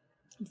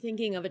 I'm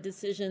thinking of a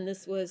decision.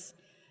 This was,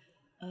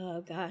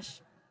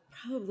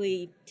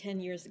 probably 10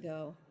 years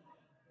ago,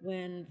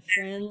 when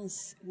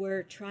friends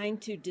were trying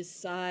to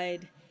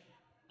decide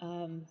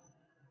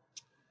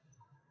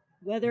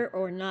whether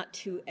or not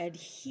to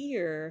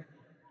adhere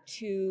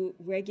to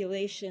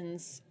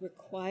regulations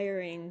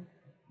requiring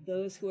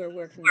those who are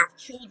working with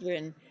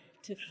children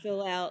to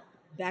fill out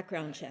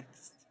background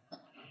checks.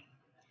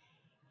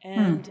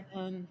 And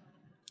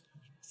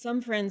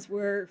some friends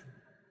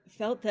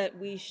felt that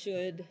we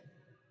should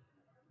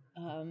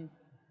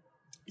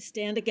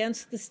stand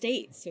against the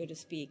state, so to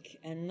speak,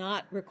 and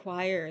not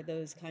require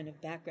those kind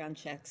of background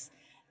checks,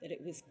 that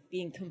it was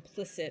being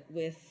complicit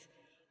with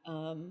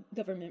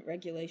government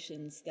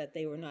regulations that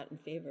they were not in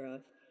favor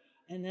of.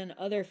 And then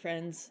other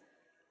friends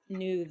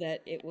knew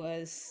that it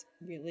was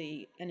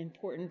really an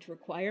important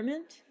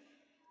requirement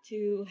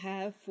to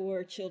have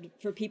for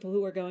people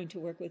who are going to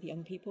work with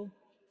young people.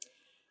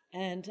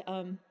 And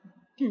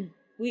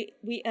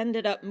we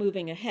ended up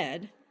moving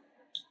ahead,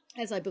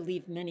 as I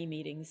believe many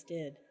meetings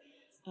did.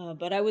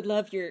 But I would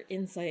love your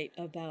insight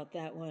about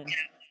that one.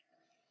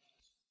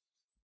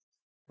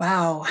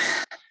 Wow.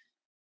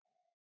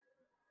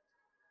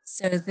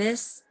 So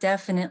this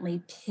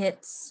definitely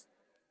pits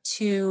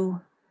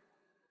two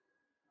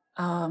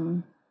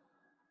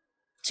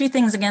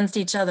things against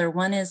each other.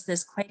 One is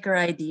this Quaker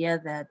idea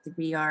that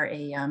we are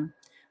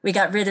we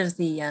got rid of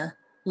the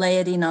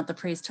laity, not the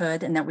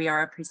priesthood, and that we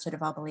are a priesthood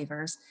of all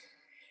believers.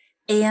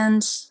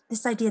 And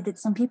this idea that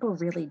some people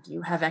really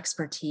do have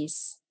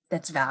expertise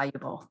that's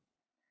valuable.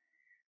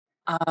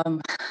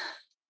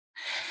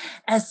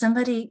 As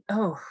somebody,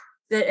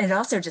 it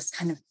also just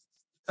kind of,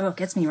 it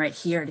gets me right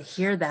here to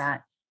hear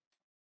that.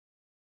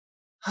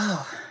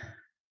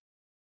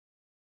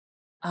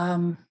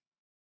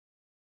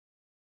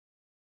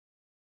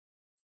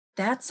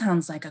 That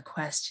sounds like a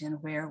question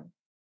where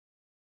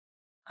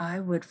I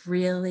would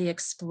really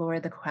explore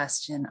the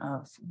question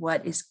of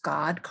what is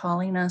God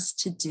calling us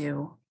to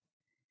do,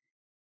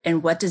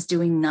 and what does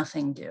doing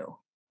nothing do?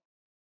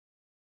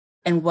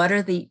 And what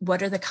are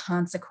the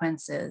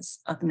consequences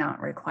of not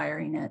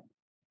requiring it?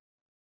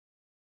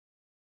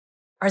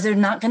 Are there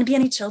not going to be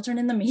any children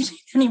in the meeting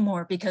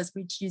anymore because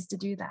we choose to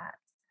do that?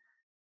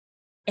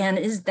 And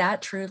is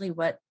that truly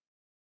where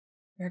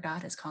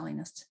God is calling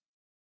us to?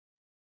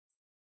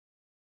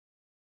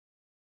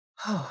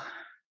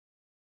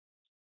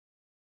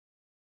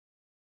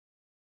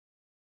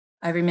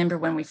 I remember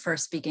when we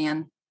first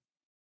began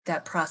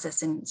that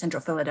process in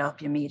Central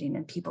Philadelphia meeting,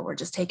 and people were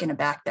just taken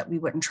aback that we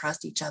wouldn't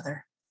trust each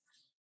other.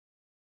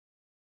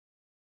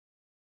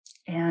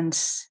 And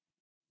this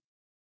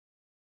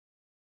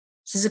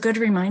is a good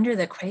reminder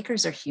that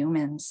Quakers are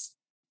humans.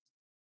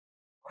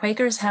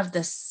 Quakers have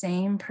the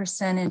same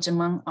percentage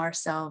among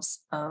ourselves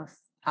of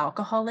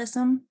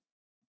alcoholism,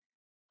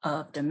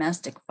 of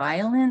domestic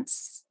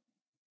violence,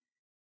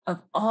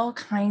 of all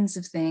kinds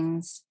of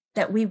things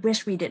that we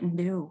wish we didn't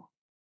do.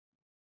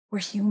 We're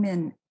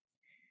human.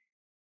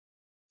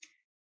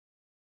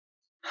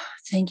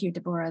 Thank you,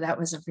 Deborah. That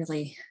was a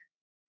really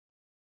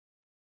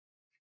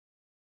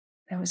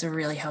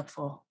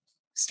helpful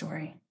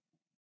story.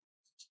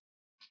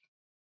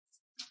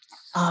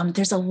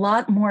 There's a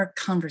lot more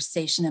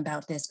conversation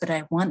about this, but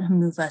I want to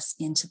move us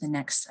into the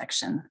next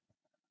section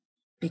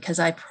because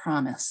I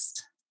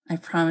promised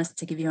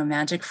to give you a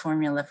magic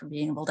formula for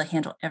being able to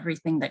handle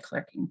everything that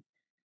clerking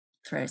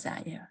throws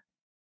at you.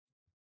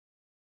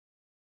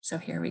 So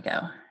here we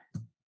go.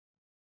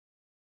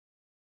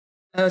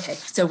 Okay,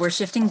 so we're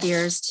shifting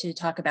gears to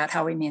talk about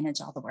how we manage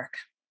all the work.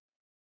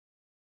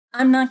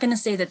 I'm not going to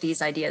say that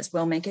these ideas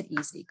will make it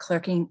easy.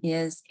 Clerking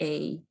is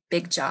a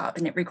big job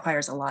and it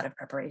requires a lot of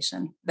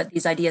preparation, but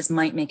these ideas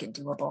might make it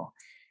doable.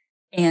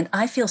 And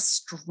I feel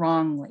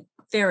strongly,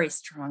 very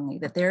strongly,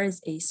 that there is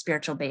a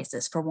spiritual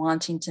basis for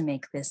wanting to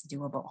make this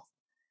doable.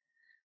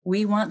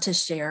 We want to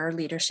share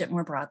leadership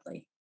more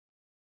broadly.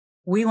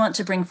 We want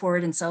to bring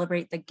forward and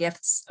celebrate the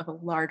gifts of a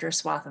larger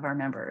swath of our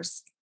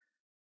members.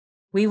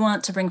 We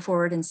want to bring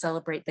forward and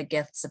celebrate the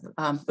gifts of,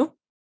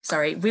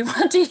 we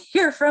want to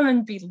hear from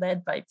and be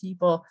led by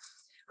people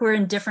who are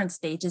in different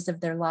stages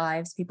of their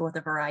lives, people with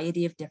a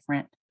variety of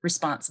different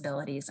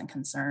responsibilities and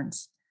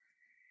concerns.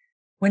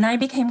 When I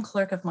became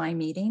clerk of my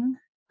meeting,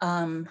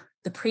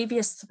 the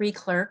previous 3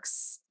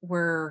 clerks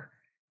were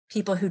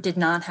people who did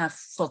not have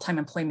full-time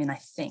employment, I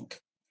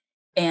think.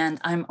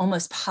 And I'm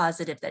almost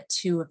positive that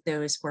 2 of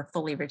those were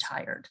fully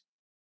retired.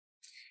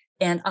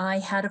 And I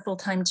had a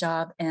full-time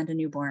job and a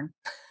newborn.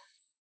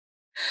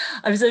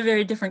 I was a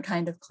very different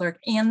kind of clerk,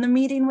 and the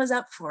meeting was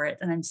up for it,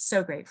 and I'm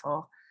so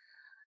grateful.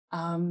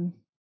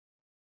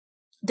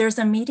 There's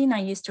a meeting I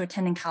used to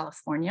attend in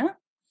California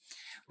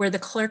where the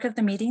clerk of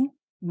the meeting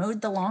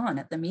mowed the lawn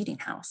at the meeting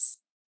house.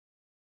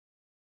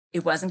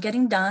 It wasn't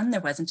getting done.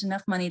 There wasn't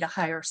enough money to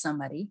hire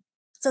somebody,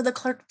 so the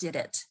clerk did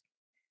it.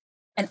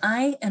 And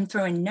I am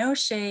throwing no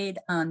shade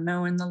on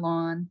mowing the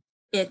lawn.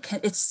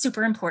 It's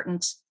super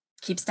important,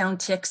 keeps down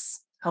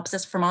ticks, helps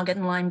us from all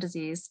getting Lyme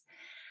disease.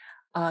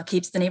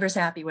 Keeps the neighbors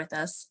happy with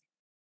us.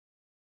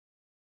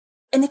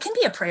 And it can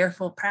be a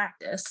prayerful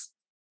practice,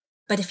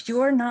 but if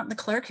you're not the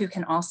clerk who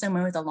can also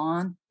mow the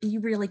lawn, be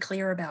really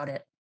clear about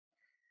it.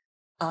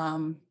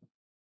 You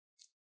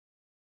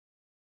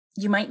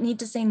might need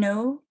to say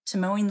no to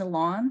mowing the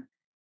lawn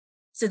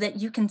so that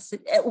you can,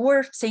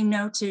 or say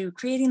no to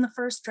creating the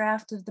first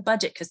draft of the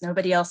budget because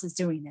nobody else is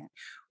doing it,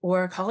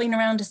 or calling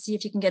around to see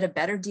if you can get a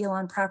better deal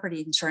on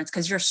property insurance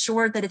because you're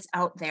sure that it's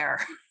out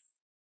there.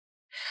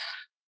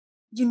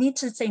 You need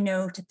to say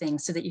no to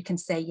things so that you can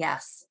say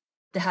yes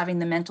to having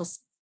the mental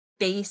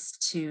space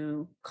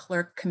to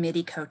clerk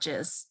committee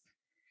coaches,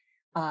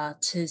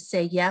 to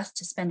say yes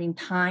to spending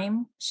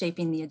time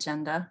shaping the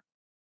agenda,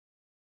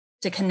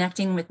 to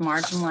connecting with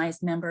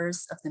marginalized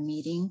members of the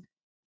meeting,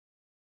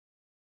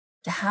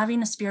 to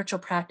having a spiritual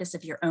practice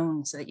of your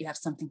own so that you have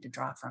something to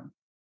draw from.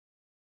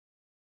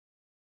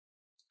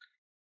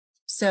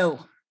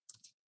 So,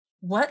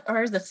 what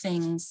are the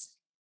things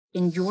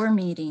in your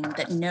meeting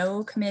that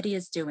no committee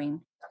is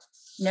doing,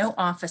 no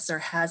officer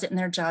has it in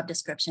their job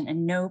description,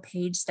 and no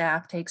paid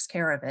staff takes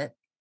care of it,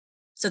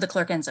 so the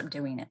clerk ends up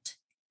doing it?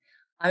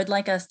 I would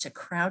like us to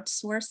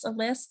crowdsource a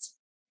list.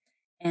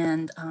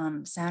 And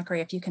Zachary,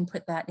 if you can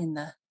put that in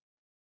the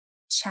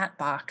chat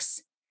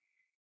box.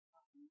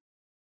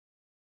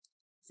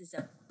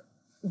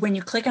 When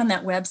you click on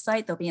that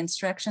website, there'll be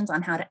instructions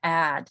on how to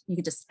add. You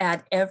could just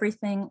add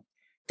everything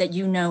that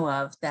you know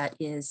of that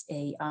is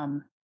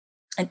an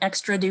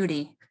extra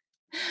duty,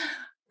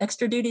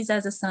 extra duties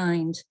as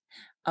assigned,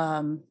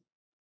 that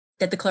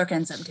the clerk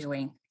ends up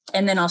doing.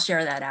 And then I'll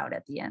share that out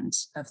at the end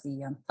of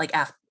the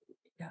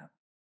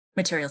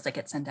materials that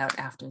get sent out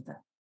after the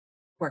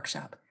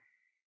workshop.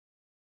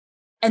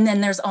 And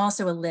then there's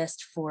also a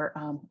list for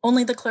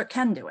only the clerk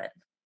can do it.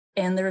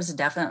 And there's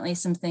definitely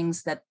some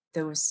things that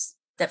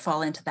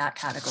fall into that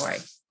category.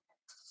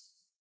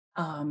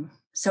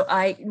 So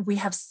we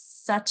have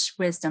such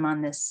wisdom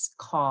on this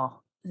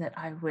call that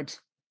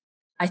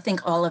I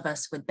think all of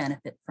us would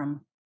benefit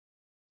from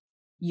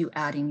you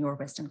adding your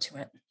wisdom to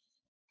it.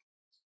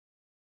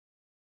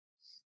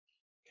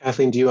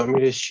 Kathleen, do you want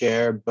me to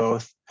share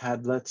both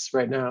Padlets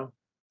right now?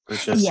 Or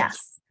just...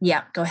 Yes.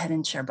 Yeah, go ahead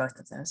and share both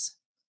of those.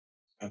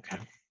 Okay.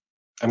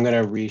 I'm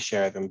going to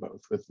reshare them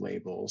both with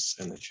labels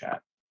in the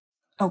chat.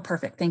 Oh,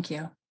 perfect. Thank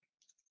you.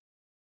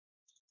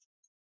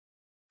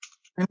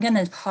 I'm going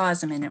to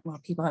pause a minute while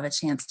people have a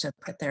chance to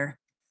put their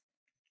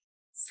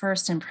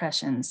first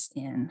impressions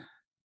in.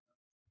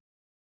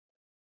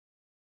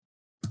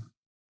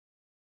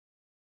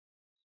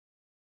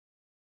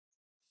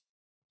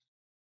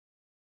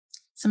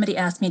 Somebody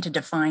asked me to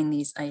define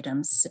these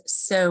items.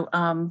 So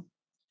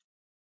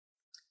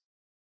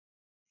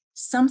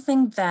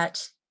something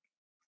that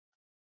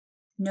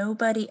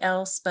nobody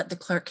else but the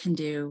clerk can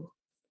do,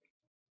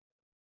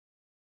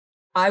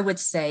 I would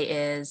say,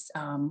 is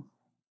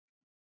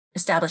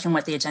establishing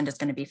what the agenda is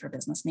going to be for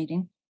business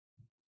meeting.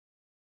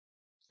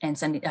 and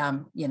sending,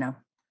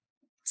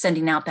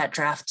 sending out that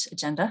draft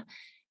agenda.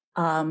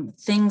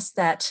 Things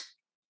that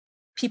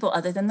people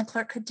other than the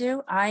clerk could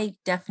do, I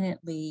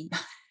definitely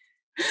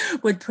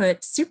would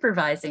put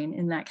supervising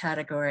in that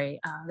category.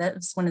 That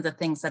was one of the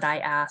things that I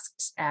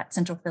asked at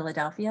Central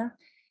Philadelphia,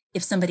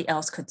 if somebody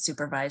else could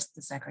supervise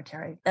the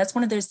secretary. That's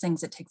one of those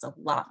things that takes a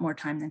lot more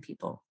time than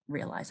people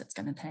realize it's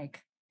going to take.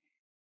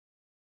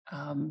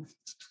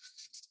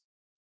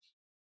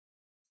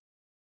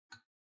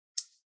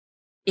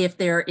 If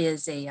there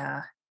is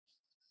a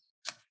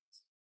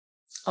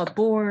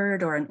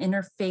board or an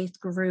interfaith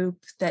group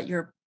that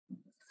your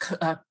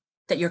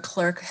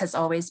clerk has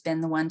always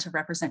been the one to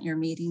represent your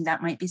meeting,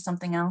 that might be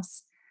something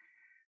else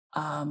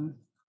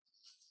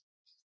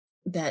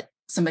that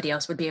somebody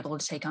else would be able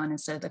to take on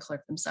instead of the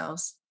clerk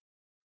themselves.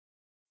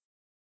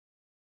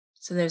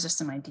 So those are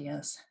some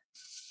ideas.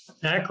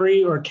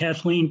 Zachary or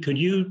Kathleen, could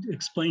you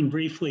explain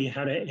briefly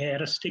how to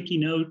add a sticky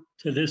note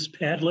to this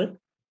Padlet?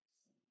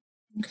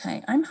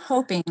 Okay, I'm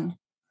hoping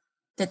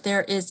that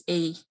there's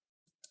a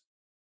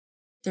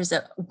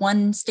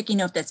one sticky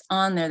note that's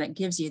on there that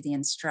gives you the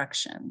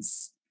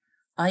instructions.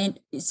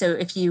 So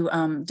if you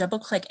double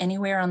click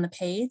anywhere on the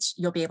page,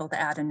 you'll be able to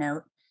add a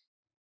note.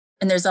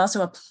 And there's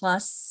also a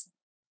plus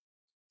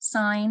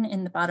sign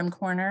in the bottom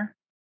corner.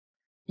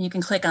 You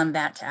can click on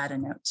that to add a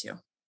note too.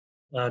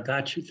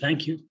 Got you.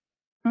 Thank you.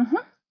 Mm-hmm.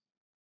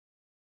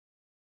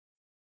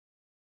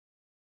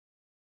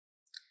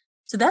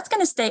 So that's going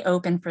to stay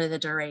open for the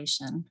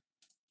duration.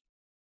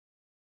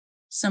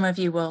 Some of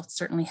you will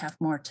certainly have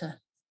more to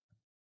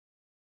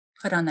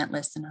put on that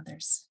list than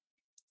others.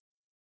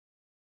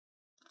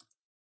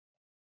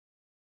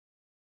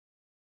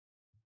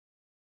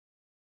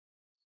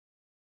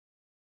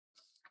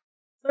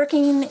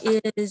 Clerking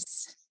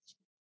is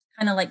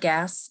kind of like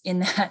gas in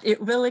that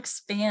it will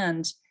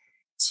expand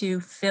to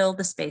fill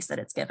the space that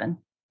it's given.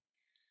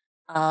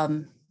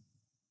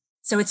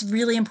 So it's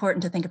really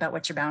important to think about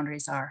what your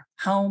boundaries are.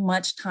 How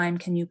much time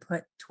can you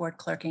put toward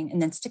clerking,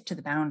 and then stick to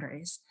the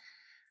boundaries.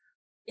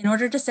 In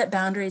order to set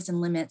boundaries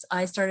and limits,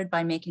 I started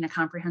by making a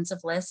comprehensive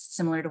list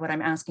similar to what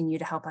I'm asking you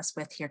to help us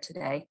with here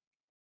today.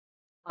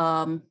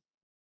 And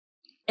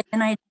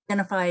then I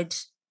identified,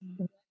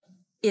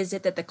 is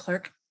it that the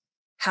clerk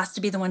has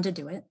to be the one to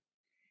do it?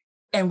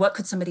 And what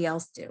could somebody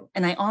else do?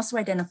 And I also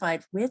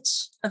identified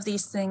which of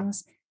these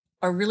things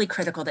are really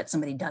critical that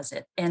somebody does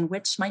it and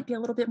which might be a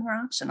little bit more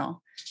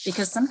optional,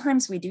 because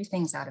sometimes we do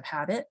things out of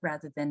habit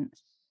rather than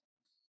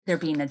there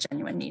being a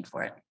genuine need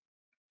for it.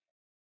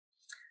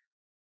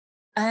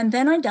 And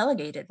then I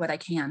delegated what I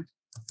can.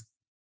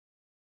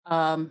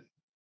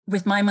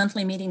 With my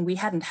monthly meeting, we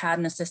hadn't had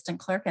an assistant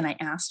clerk, and I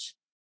asked,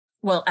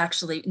 well,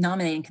 actually,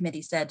 nominating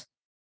committee said,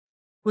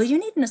 will you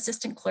need an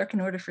assistant clerk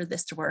in order for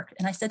this to work?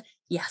 And I said,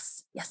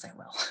 yes, I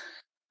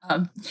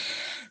will.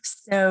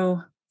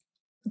 So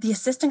the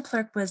assistant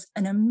clerk was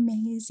an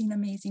amazing,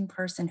 amazing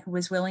person who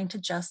was willing to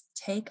just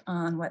take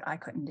on what I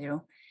couldn't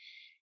do.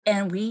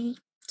 And we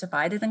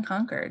divided and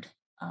conquered.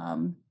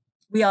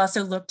 We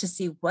also looked to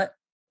see what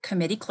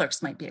committee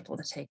clerks might be able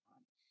to take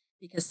on,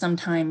 because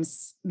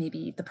sometimes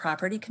maybe the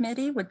property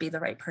committee would be the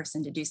right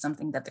person to do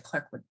something that the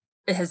clerk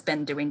has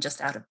been doing just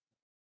out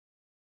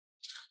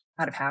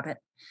of habit.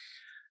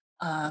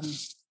 And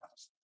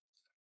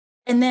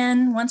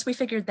then once we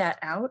figured that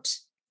out,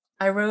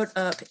 I wrote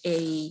up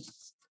a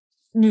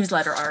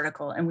newsletter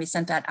article and we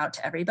sent that out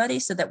to everybody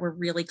so that we're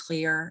really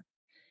clear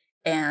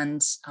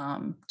and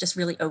just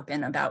really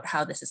open about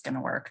how this is going to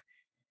work.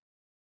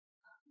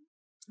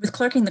 With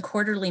clerking the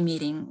quarterly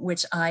meeting,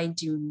 which I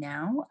do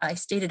now, I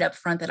stated up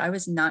front that I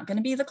was not going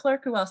to be the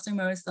clerk who also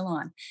mows the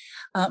lawn.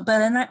 But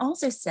then I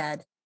also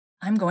said,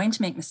 I'm going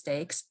to make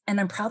mistakes and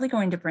I'm probably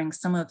going to bring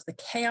some of the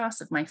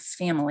chaos of my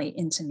family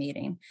into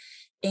meeting.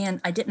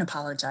 And I didn't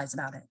apologize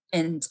about it.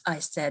 And I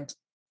said,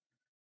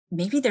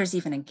 maybe there's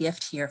even a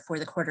gift here for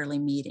the quarterly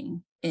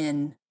meeting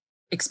in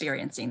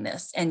experiencing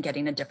this and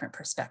getting a different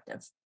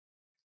perspective.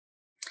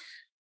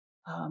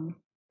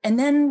 And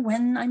then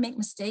when I make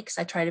mistakes,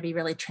 I try to be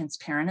really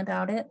transparent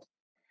about it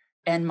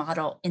and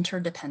model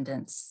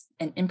interdependence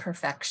and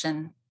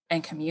imperfection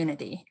and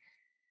community.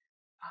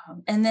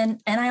 And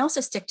I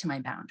also stick to my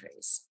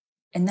boundaries.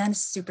 And that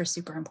is super,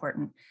 super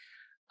important.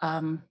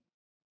 When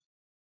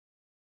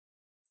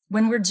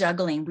we're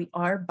juggling, we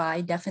are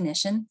by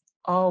definition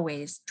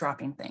always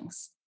dropping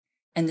things.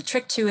 And the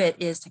trick to it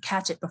is to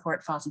catch it before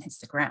it falls and hits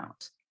the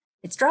ground.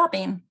 It's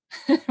dropping,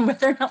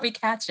 whether or not we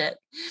catch it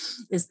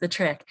is the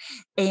trick.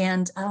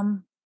 And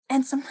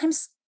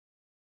sometimes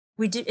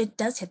it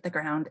does hit the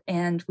ground,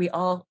 and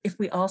if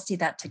we all see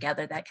that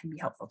together, that can be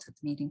helpful to the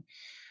meeting.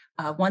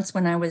 Once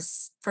when I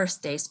was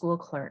first day school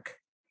clerk,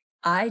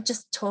 I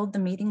just told the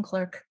meeting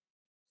clerk,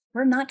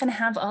 we're not going to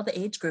have all the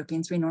age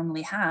groupings we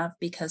normally have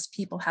because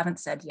people haven't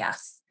said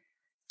yes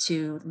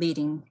to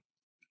leading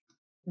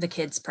the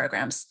kids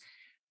programs.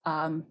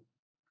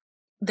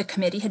 The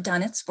committee had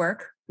done its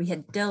work. We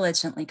had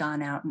diligently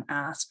gone out and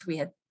asked. We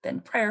had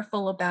been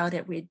prayerful about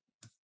it.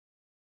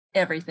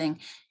 Everything.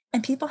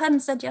 And people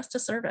hadn't said yes to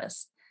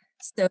service.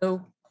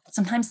 So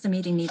sometimes the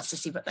meeting needs to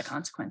see what the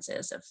consequence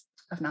is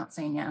of not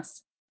saying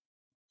yes.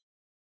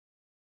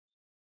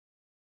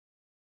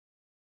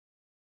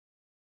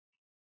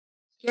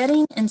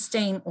 Getting and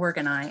staying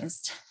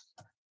organized.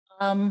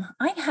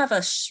 I have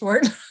a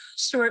short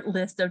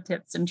list of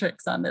tips and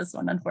tricks on this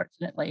one,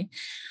 unfortunately.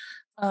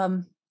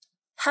 Having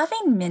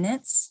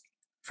minutes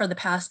for the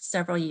past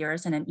several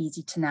years in an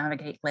easy to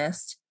navigate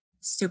list,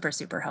 super,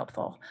 super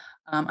helpful.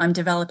 I'm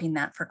developing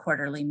that for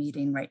quarterly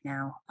meeting right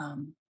now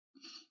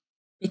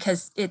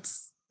because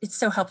it's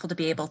so helpful to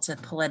be able to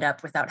pull it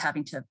up without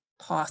having to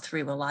paw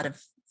through a lot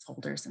of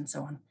folders and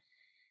so on.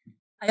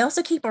 I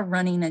also keep a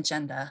running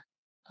agenda.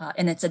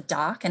 And it's a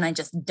doc, and I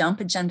just dump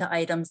agenda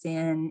items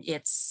in.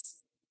 It's,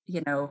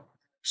 you know,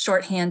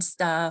 shorthand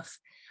stuff.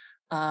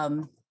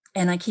 And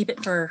I keep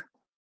it for,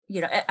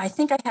 you know, I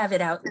think I have it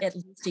out at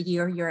least a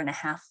year and a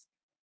half.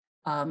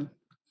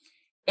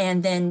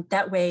 And then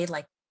that way,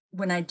 like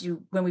when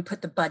we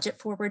put the budget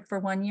forward for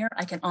 1 year,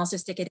 I can also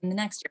stick it in the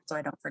next year so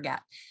I don't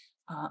forget.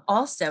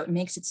 Also, it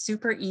makes it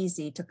super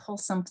easy to pull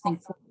something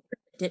forward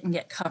that didn't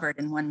get covered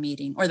in one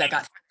meeting or that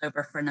got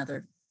over for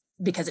another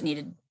because it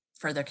needed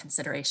further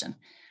consideration.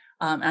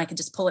 And I could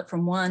just pull it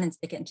from one and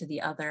stick it into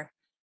the other.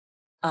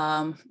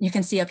 You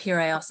can see up here,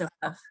 I also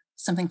have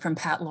something from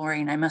Pat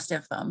Loring. I must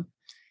have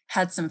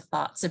had some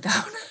thoughts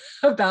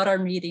about our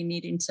meeting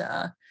needing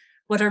to,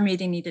 what our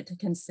meeting needed to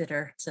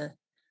consider to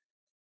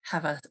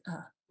have a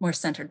more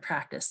centered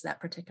practice that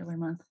particular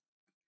month.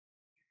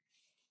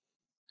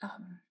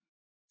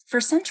 For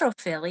Central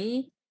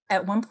Philly,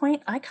 at one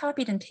point, I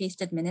copied and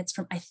pasted minutes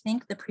from, I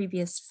think, the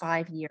previous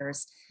 5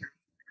 years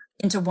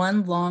into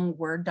one long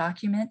Word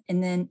document.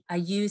 And then I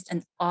used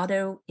an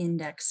auto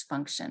index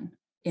function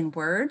in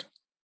Word.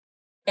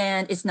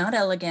 And it's not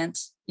elegant.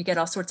 You get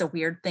all sorts of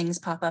weird things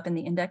pop up in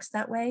the index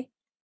that way,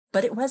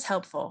 but it was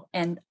helpful.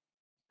 And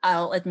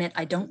I'll admit,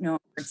 I don't know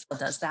if Word still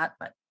does that,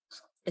 but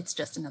it's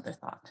just another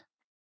thought.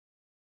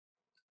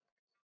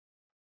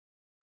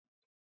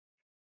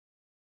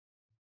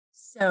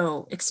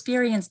 So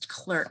experienced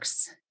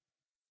clerks,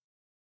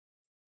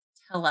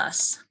 tell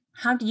us,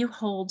 how do you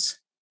hold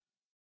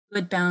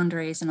good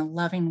boundaries in a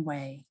loving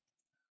way?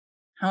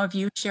 How have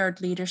you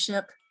shared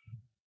leadership?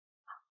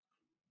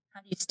 How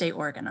do you stay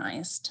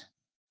organized?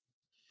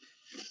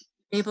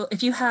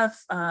 If you have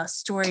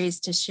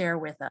stories to share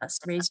with us,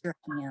 raise your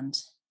hand.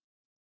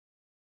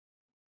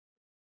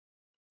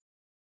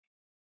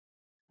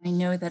 I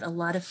know that a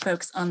lot of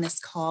folks on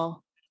this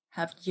call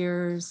have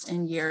years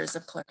and years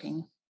of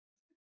clerking.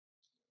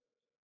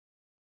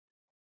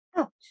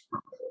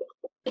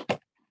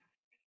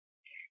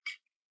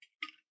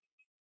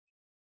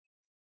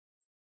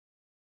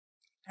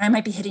 I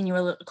might be hitting you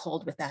a little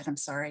cold with that, I'm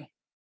sorry.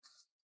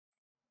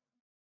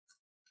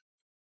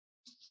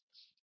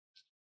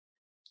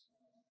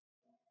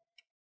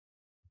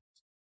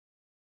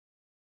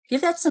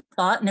 Give that some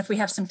thought, and if we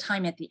have some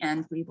time at the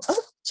end, we will.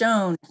 Oh,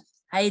 Joan.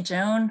 Hi,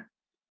 Joan.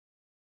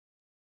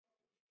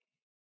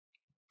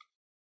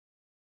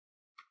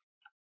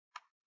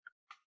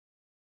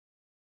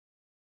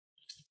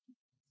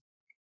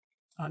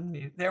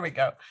 Unmute. There we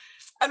go.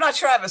 I'm not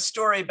sure I have a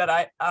story,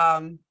 but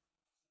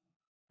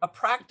a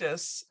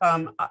practice.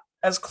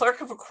 As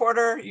clerk of a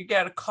quarter, you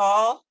get a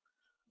call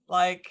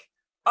like,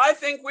 I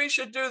think we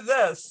should do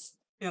this,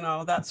 you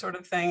know, that sort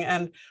of thing.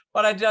 And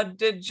what I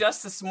did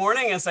just this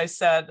morning is I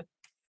said,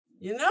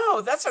 you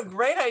know, that's a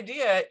great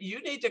idea.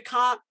 You need to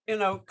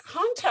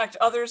contact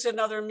others in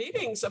other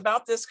meetings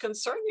about this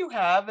concern you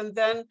have, and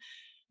then,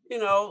 you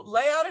know,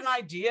 lay out an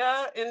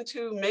idea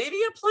into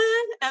maybe a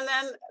plan, and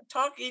then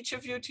talk each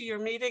of you to your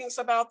meetings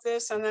about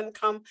this, and then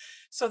come.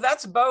 So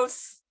that's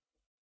both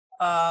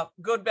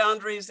good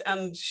boundaries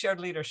and shared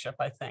leadership,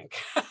 I think.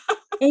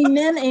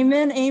 Amen,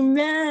 amen,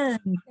 amen.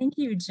 Thank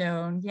you,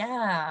 Joan.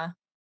 Yeah.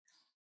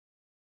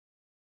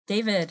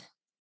 David.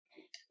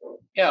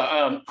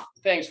 Yeah,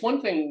 thanks.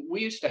 One thing,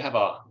 we used to have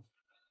a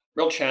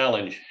real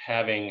challenge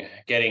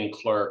getting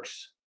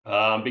clerks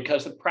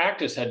because the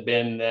practice had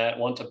been that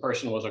once a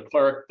person was a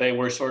clerk, they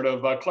were sort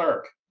of a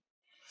clerk.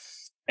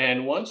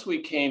 And once we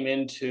came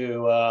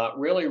into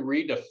really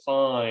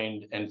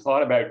redefined and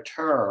thought about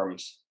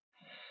terms,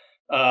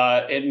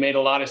 it made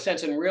a lot of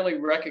sense, and really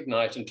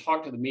recognized and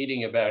talked to the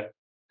meeting about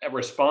a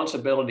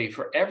responsibility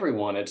for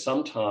everyone at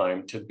some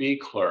time to be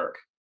clerk.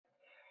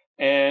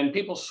 And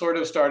people sort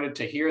of started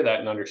to hear that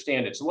and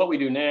understand it. So what we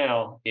do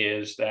now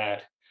is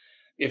that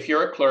if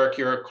you're a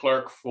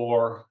clerk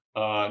for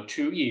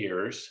 2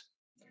 years.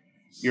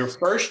 Your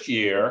first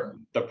year,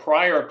 the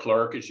prior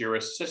clerk is your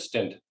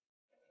assistant,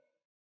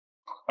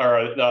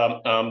 or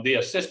the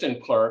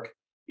assistant clerk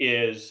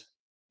is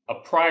a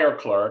prior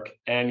clerk,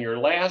 and your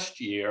last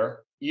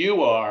year,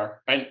 you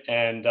are, and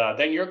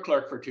then you're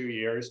clerk for 2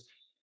 years,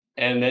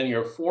 and then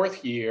your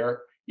fourth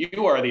year,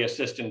 you are the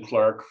assistant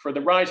clerk for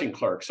the rising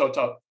clerk. So it's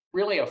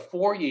really a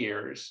 4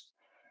 years.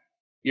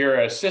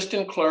 You're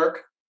assistant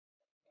clerk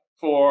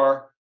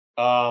for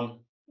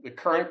the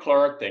current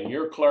clerk, then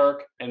your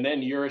clerk, and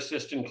then your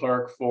assistant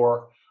clerk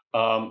for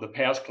the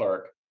past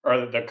clerk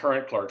or the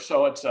current clerk.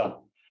 So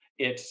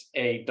it's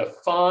a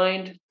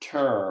defined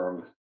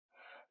term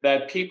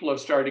that people have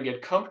started to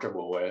get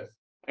comfortable with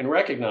and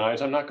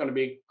recognize I'm not going to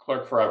be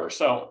clerk forever.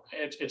 So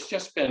it's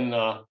just been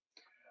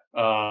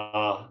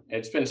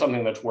it's been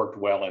something that's worked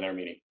well in our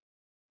meeting.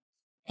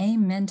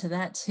 Amen to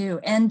that too.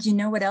 And you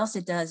know what else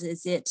it does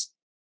is it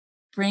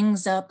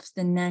brings up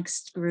the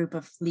next group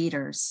of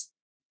leaders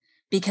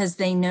because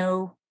they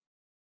know,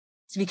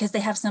 because they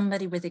have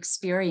somebody with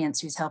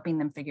experience who's helping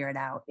them figure it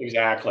out.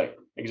 Exactly.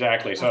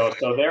 So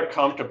they're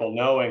comfortable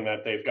knowing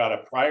that they've got a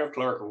prior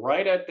clerk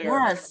right at their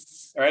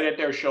right at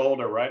their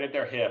shoulder, right at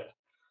their hip,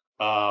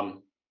 the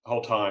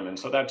whole time. And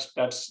so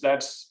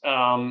that's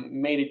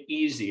made it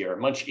easier,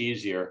 much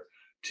easier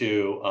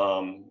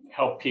to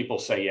help people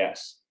say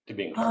yes to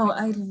being clerk. Oh,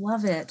 I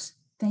love it.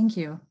 Thank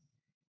you.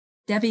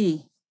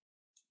 Debbie.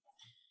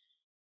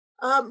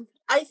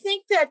 I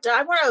think that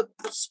I want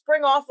to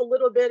spring off a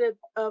little bit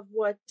of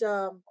what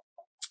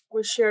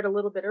was shared a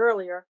little bit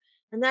earlier,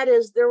 and that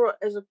is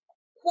as a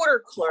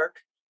quarter clerk,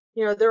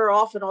 there are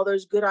often all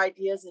those good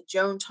ideas that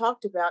Joan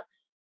talked about,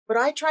 but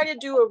I try to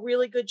do a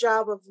really good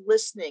job of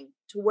listening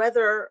to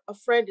whether a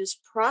friend is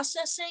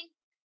processing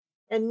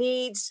and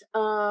needs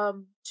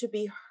to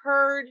be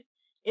heard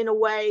in a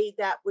way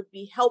that would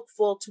be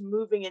helpful to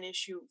moving an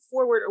issue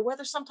forward, or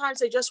whether sometimes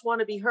they just want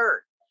to be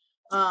heard.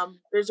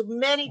 There's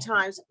many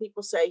times that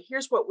people say,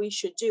 here's what we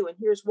should do, and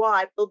here's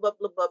why, blah, blah,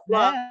 blah, blah,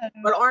 blah,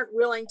 but aren't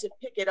willing to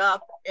pick it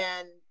up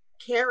and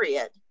carry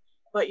it.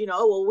 But,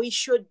 well, we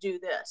should do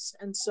this.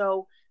 And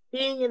so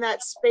being in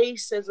that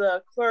space as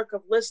a clerk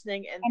of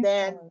listening and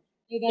then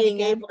being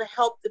able to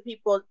help the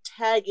people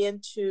tag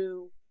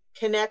into,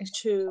 connect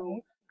to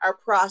our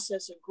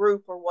process, a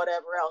group or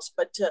whatever else,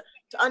 but to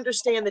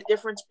understand the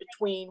difference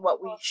between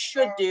what we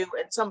should do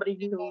and somebody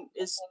who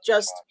is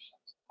just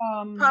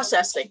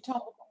processing.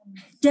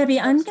 Debbie,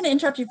 I'm going to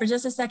interrupt you for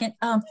just a second.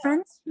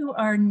 Friends who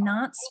are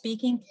not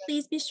speaking,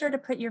 please be sure to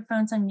put your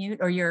phones on mute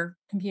or your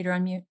computer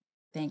on mute.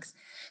 Thanks.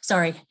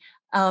 Sorry.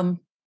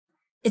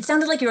 It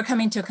sounded like you were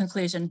coming to a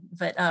conclusion,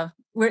 but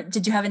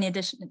did you have any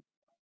addition?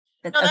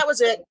 No, that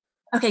was it.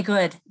 Okay,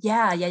 good.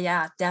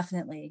 Yeah,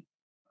 definitely.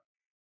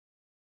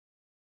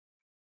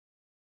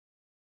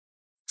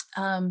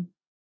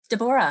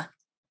 Deborah.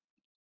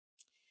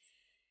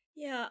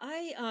 Yeah,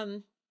 I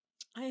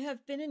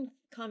have been in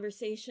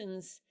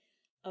conversations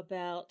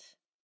about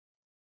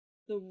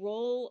the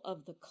role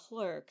of the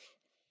clerk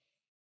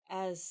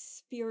as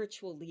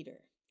spiritual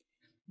leader.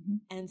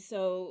 Mm-hmm. And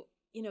so,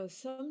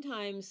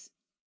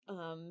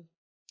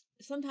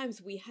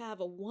 sometimes we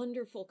have a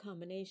wonderful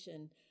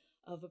combination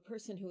of a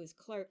person who is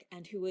clerk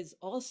and who is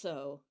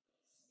also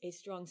a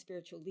strong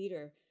spiritual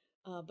leader,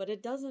 but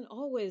it doesn't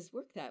always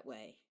work that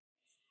way.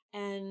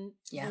 And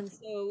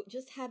so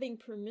just having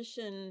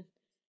permission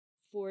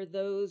for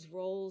those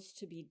roles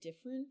to be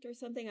different or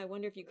something. I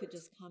wonder if you could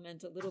just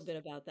comment a little bit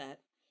about that.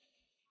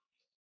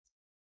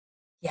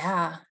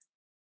 Yeah.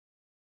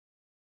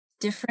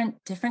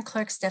 Different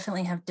clerks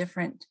definitely have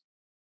different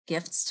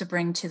gifts to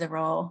bring to the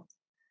role.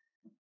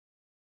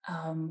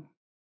 I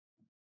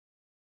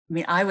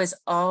was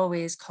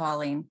always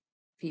calling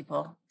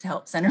people to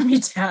help center me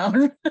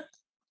down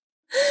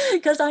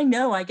because I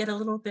know I get a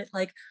little bit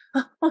like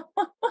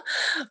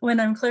when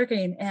I'm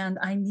clerking and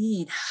I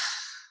need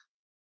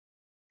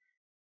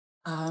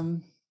I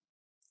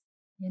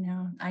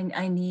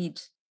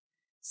need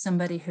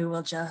somebody who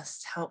will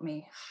just help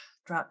me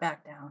drop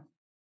back down.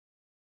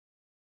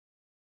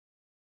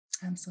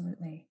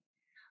 Absolutely.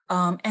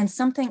 And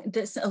something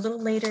that's a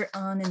little later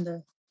on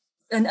and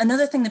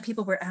another thing that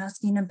people were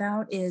asking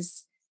about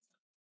is,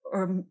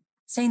 or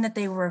saying that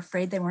they were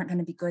afraid they weren't going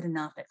to be good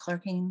enough at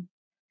clerking,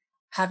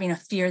 having a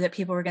fear that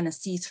people were going to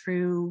see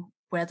through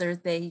whether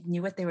they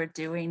knew what they were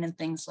doing and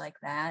things like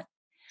that.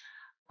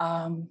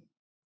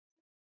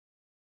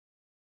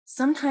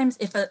 Sometimes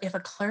if a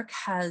clerk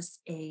has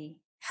the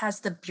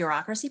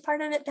bureaucracy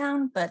part of it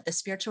down, but the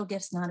spiritual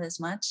gifts not as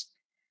much,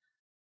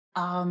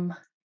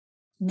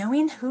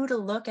 knowing who to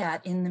look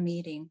at in the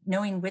meeting,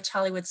 knowing which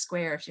Hollywood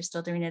Square, if you're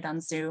still doing it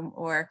on Zoom,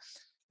 or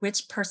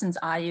which person's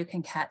eye you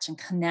can catch and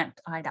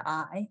connect eye to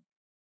eye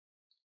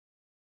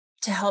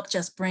to help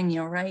just bring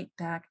you right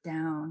back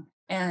down.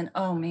 And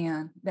oh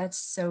man, that's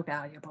so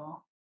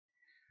valuable.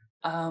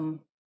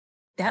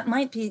 That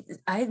might be,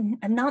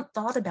 I've not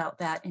thought about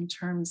that in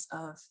terms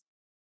of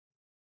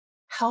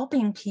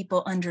helping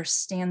people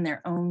understand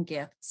their own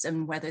gifts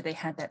and whether they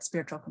had that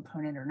spiritual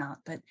component or not.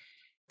 But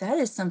that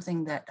is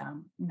something that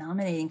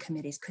nominating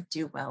committees could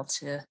do well,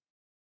 to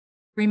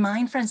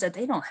remind friends that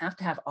they don't have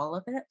to have all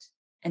of it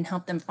and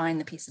help them find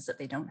the pieces that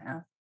they don't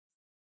have.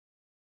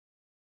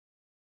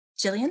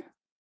 Jillian?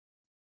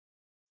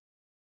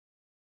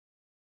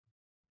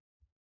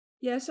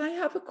 Yes, I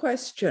have a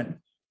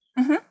question.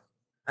 Mm-hmm.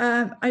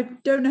 I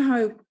don't know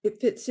how it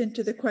fits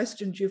into the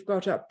questions you've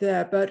got up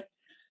there, but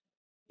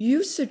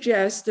you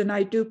suggest, and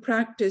I do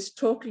practice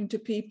talking to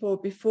people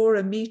before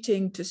a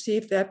meeting to see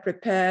if they're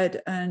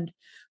prepared and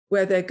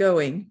where they're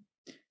going,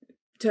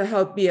 to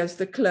help me as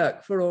the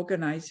clerk for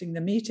organizing the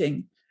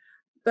meeting.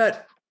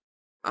 But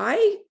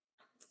I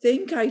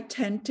think I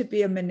tend to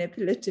be a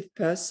manipulative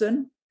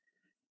person,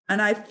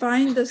 and I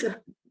find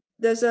at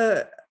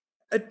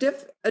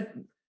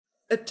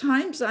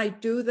times I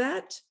do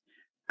that,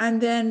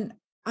 and then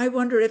I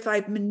wonder if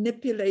I've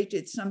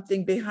manipulated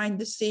something behind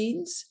the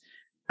scenes,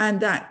 and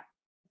that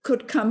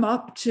could come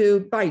up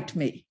to bite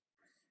me.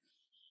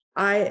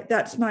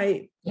 That's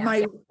my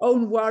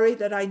own worry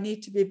that I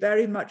need to be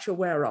very much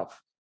aware of.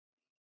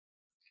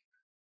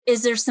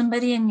 Is there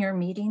somebody in your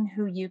meeting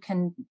who you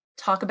can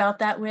talk about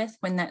that with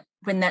when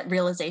that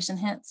realization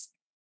hits?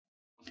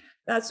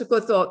 That's a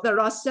good thought. There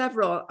are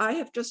several. I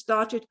have just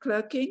started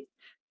clerking,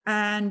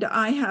 and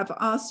I have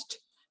asked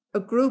a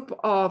group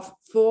of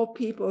 4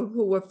 people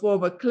who were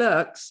former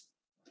clerks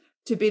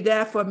to be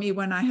there for me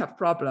when I have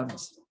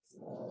problems.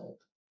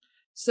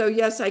 So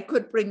yes, I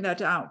could bring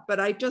that out, but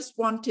I just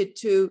wanted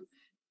to,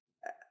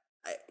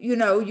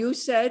 you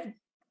said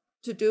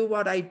to do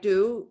what I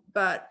do,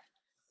 but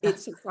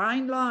it's a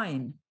fine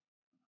line.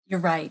 You're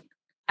right.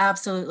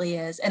 Absolutely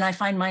is. And I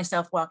find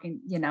myself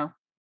walking,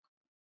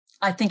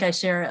 I think I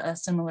share a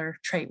similar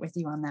trait with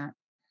you on that.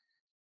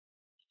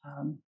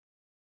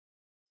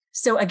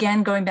 So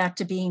again, going back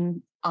to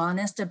being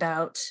honest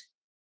about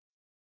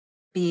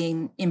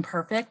being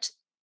imperfect,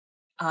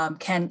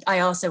 I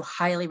also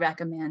highly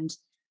recommend,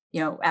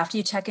 after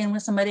you check in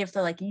with somebody, if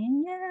they're like,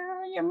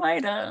 yeah, you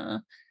might,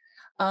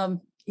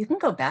 you can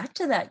go back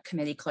to that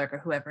committee clerk or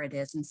whoever it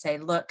is and say,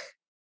 look,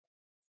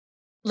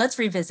 let's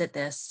revisit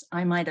this.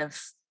 I might have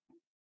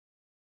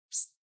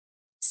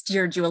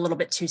steered you a little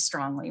bit too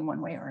strongly in one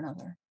way or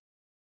another.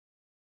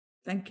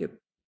 Thank you.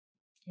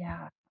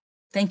 Yeah.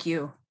 Thank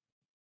you.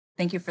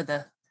 Thank you for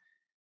the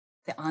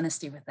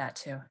honesty with that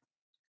too.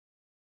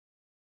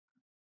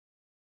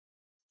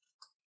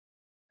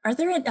 Are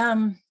there,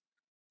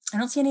 I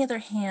don't see any other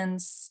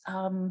hands.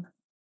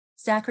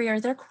 Zachary,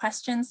 are there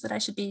questions that I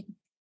should be,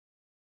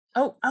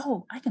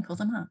 oh, I can pull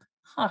them up.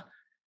 Huh.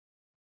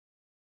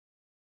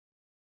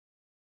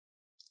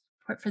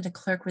 Report for the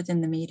clerk within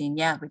the meeting.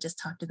 Yeah, we just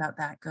talked about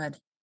that. Good.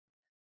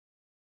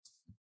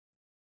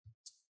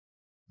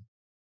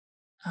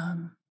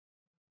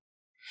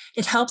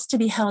 It helps to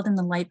be held in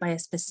the light by a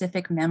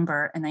specific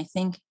member, and I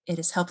think it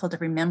is helpful to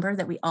remember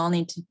that we all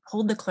need to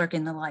hold the clerk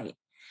in the light.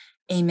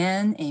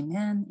 Amen,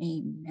 amen,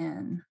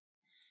 amen.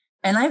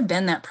 And I've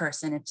been that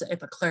person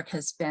if a clerk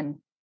has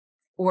been,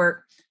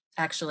 or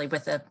actually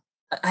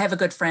I have a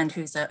good friend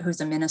who's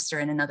a minister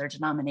in another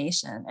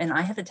denomination, and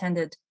I have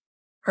attended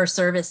her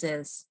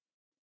services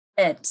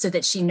so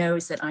that she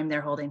knows that I'm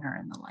there holding her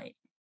in the light.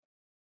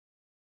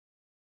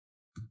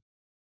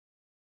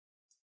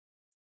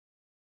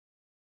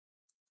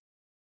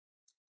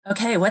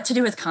 Okay, what to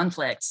do with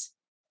conflict?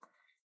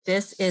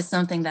 This is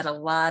something that a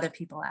lot of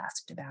people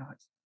asked about.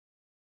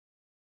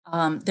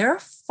 There are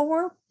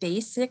 4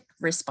 basic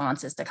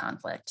responses to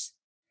conflict.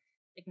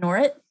 Ignore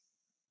it,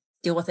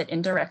 deal with it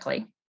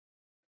indirectly,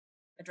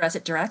 address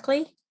it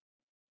directly,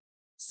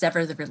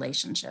 sever the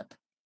relationship.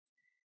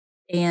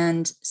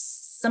 And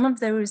some of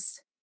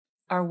those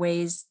are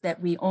ways that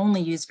we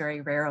only use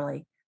very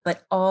rarely,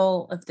 but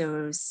all of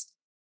those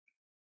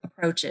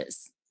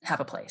approaches have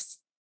a place.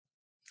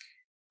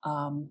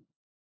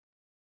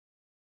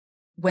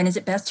 When is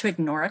it best to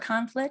ignore a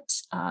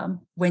conflict?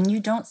 When you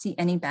don't see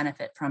any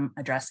benefit from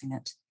addressing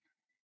it.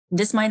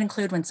 This might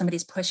include when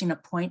somebody's pushing a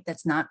point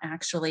that's not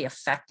actually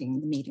affecting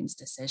the meeting's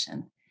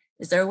decision.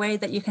 Is there a way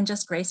that you can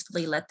just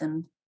gracefully let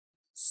them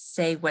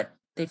say what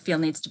they feel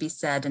needs to be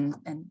said and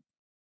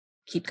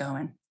keep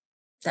going?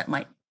 That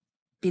might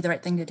be the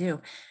right thing to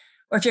do.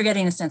 Or if you're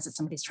getting a sense that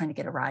somebody's trying to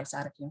get a rise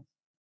out of you.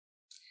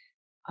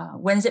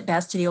 When is it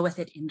best to deal with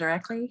it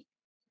indirectly?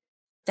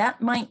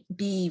 That might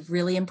be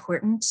really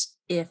important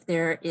if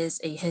there is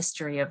a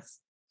history of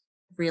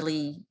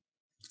really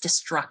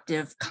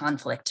destructive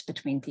conflict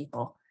between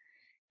people.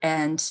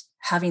 And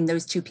having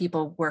those 2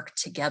 people work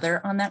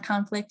together on that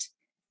conflict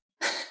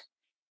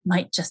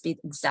might just be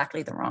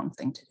exactly the wrong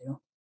thing to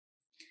do.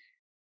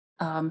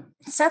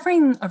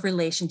 Severing a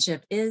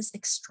relationship is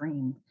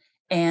extreme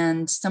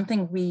and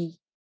something we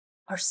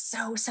are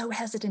so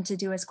hesitant to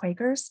do as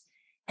Quakers.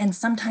 And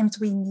sometimes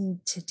we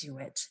need to do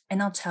it.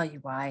 And I'll tell you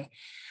why.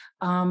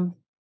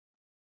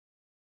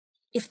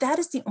 If that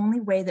is the only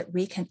way that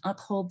we can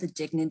uphold the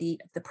dignity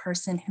of the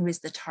person who is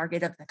the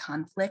target of the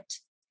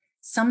conflict,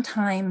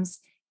 sometimes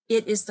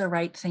it is the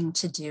right thing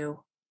to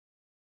do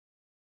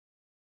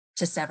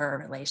to sever a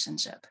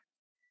relationship.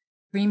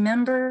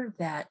 Remember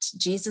that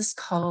Jesus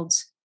called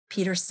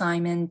Peter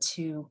Simon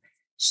to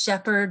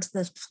shepherd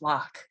the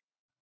flock,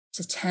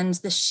 to tend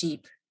the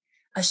sheep.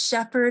 A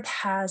shepherd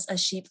has a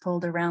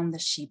sheepfold around the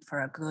sheep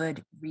for a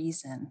good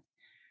reason.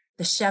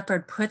 The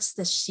shepherd puts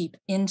the sheep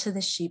into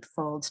the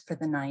sheepfold for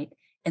the night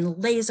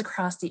and lays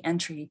across the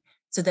entry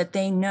so that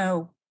they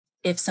know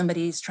if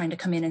somebody's trying to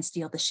come in and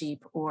steal the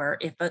sheep, or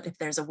if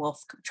there's a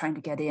wolf trying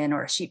to get in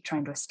or a sheep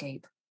trying to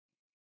escape.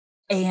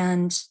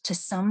 And to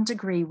some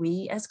degree,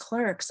 we as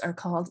clerks are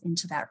called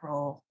into that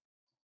role.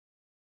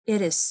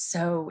 It is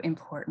so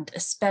important,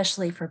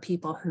 especially for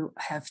people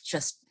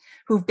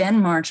who've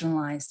been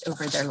marginalized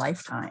over their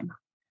lifetime.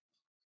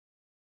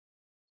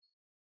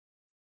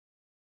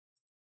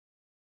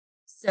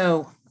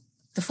 So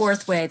the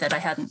fourth way that I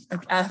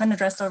haven't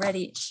addressed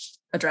already,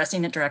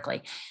 addressing it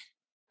directly.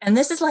 And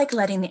this is like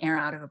letting the air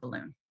out of a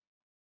balloon.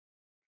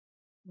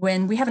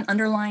 When we have an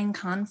underlying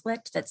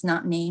conflict that's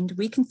not named,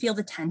 we can feel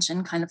the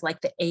tension, kind of like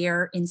the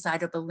air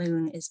inside a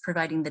balloon is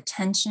providing the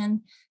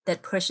tension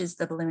that pushes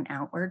the balloon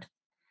outward.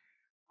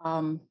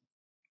 And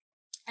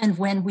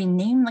when we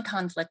name the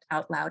conflict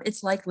out loud,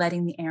 it's like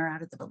letting the air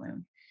out of the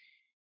balloon.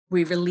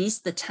 We release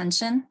the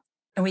tension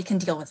and we can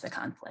deal with the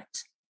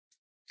conflict.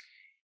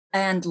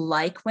 And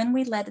like when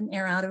we let an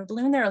air out of a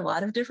balloon, there are a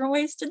lot of different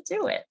ways to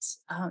do it.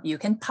 You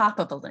can pop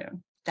a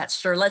balloon. That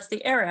sure lets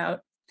the air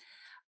out.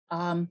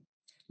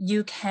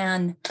 You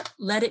can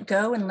let it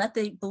go and let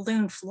the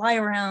balloon fly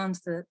around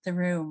the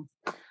room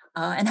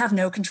and have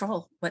no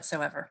control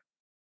whatsoever.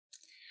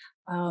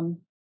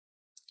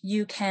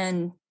 You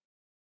can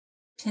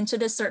pinch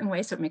it a certain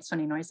way so it makes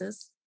funny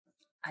noises.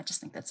 I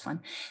just think that's fun.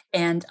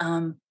 And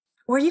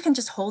or you can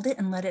just hold it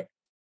and let it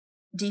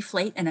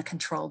deflate in a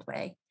controlled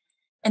way.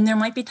 And there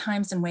might be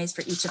times and ways for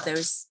each of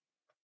those,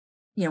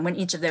 when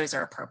each of those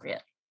are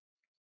appropriate.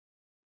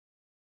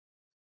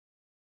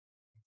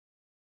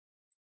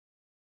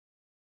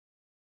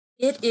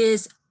 It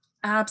is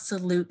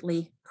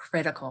absolutely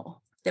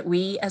critical that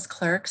we as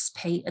clerks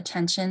pay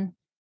attention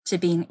to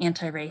being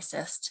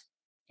anti-racist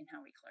in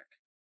how we clerk.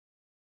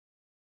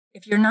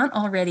 If you're not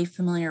already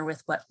familiar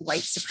with what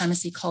white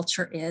supremacy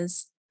culture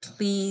is,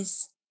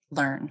 please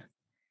learn.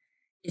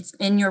 It's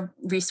in your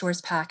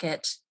resource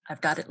packet. I've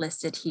got it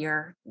listed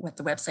here, what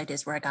the website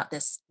is where I got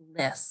this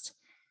list.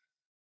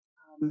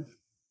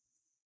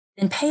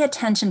 And pay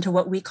attention to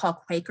what we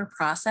call Quaker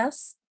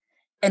process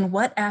and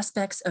what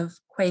aspects of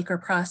Quaker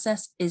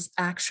process is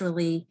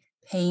actually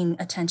paying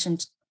attention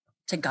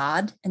to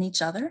God and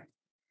each other,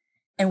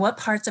 and what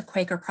parts of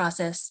Quaker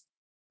process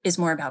is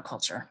more about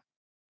culture.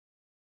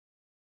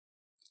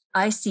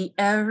 I see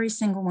every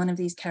single one of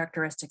these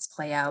characteristics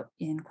play out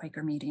in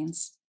Quaker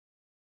meetings.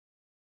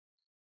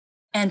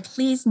 And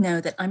please know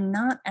that I'm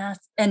not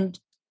and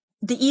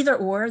the either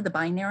or, the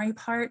binary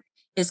part,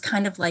 is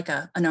kind of like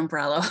an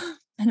umbrella,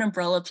 an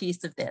umbrella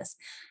piece of this.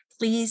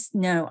 Please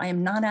know I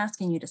am not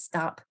asking you to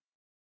stop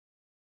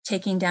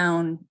taking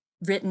down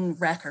written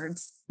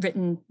records,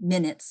 written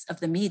minutes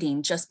of the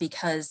meeting just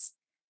because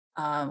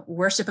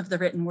worship of the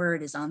written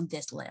word is on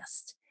this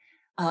list.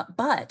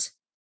 But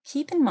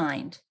keep in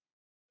mind,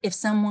 if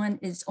someone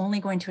is only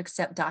going to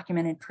accept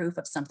documented proof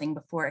of something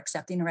before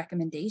accepting a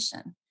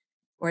recommendation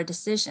or a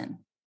decision,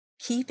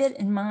 keep it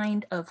in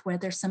mind of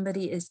whether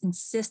somebody is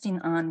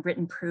insisting on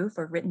written proof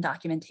or written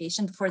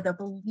documentation before they'll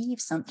believe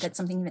that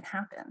something even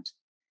happened.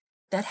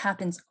 That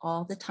happens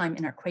all the time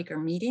in our Quaker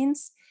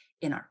meetings,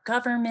 in our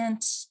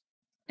government,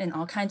 in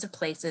all kinds of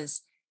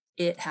places.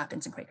 It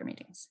happens in Quaker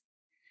meetings.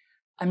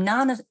 I'm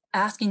not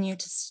asking you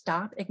to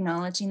stop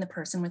acknowledging the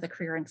person with a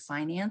career in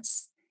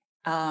finance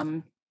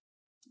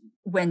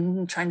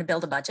when trying to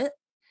build a budget,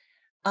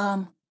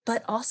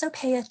 but also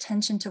pay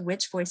attention to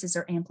which voices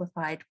are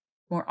amplified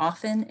more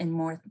often and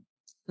more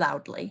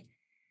loudly.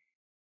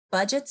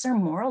 Budgets are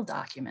moral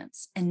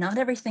documents, and not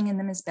everything in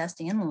them is best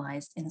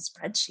analyzed in a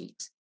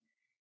spreadsheet.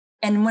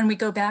 And when we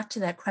go back to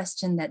that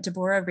question that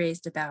Deborah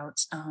raised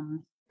about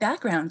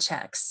background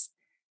checks,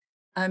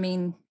 I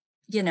mean,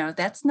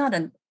 that's not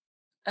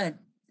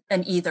an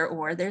either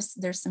or. There's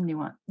some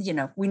nuance.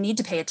 We need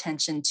to pay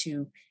attention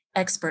to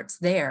experts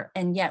there,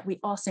 and yet we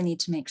also need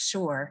to make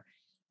sure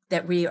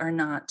that we are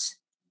not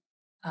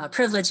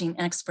privileging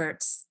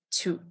experts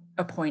to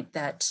a point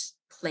that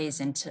plays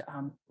into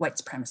white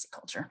supremacy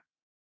culture.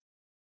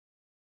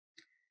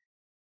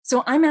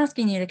 So I'm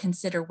asking you to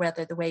consider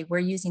whether the way we're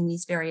using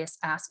these various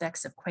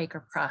aspects of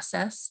Quaker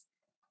process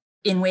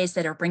in ways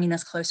that are bringing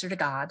us closer to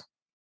God,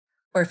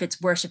 or if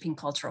it's worshiping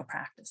cultural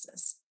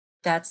practices.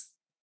 That's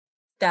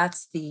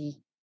the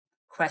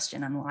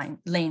question I'm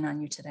laying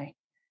on you today.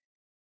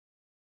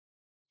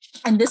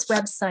 And this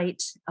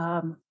website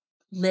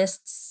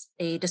lists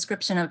a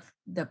description of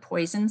the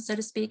poison, so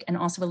to speak, and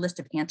also a list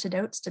of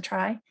antidotes to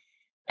try,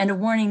 and a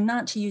warning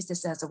not to use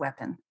this as a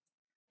weapon.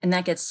 And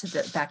that gets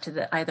to back to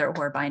the either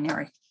or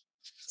binary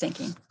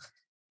thinking.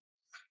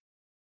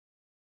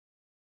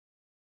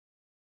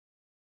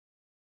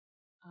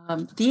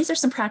 These are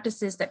some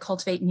practices that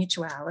cultivate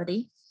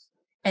mutuality,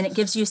 and it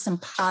gives you some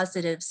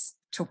positives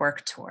to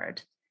work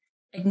toward.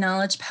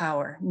 Acknowledge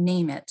power,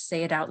 name it,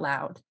 say it out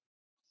loud.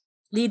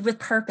 Lead with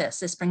purpose.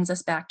 This brings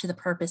us back to the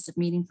purpose of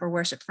meeting for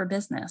worship for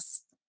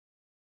business.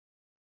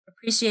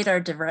 Appreciate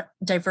our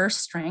diverse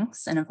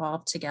strengths and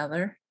evolve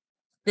together.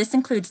 This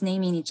includes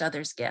naming each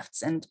other's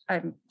gifts, and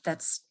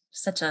that's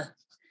such a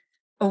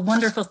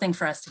wonderful thing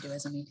for us to do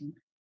as a meeting.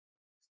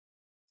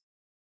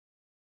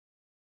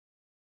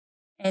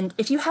 And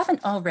if you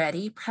haven't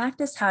already,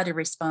 practice how to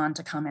respond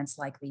to comments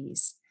like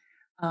these.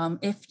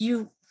 If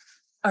you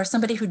are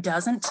somebody who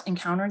doesn't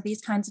encounter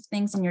these kinds of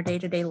things in your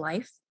day-to-day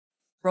life,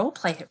 role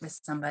play it with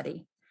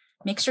somebody.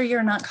 Make sure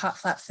you're not caught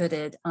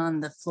flat-footed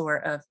on the floor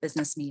of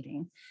business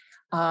meeting.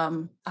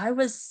 I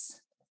was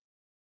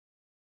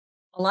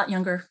a lot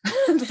younger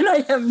than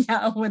I am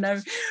now when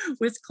I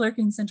was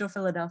clerking Central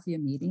Philadelphia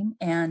meeting.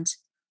 And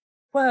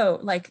whoa,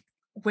 like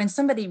when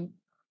somebody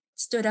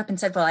stood up and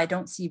said, well, I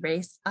don't see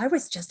race, I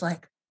was just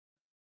like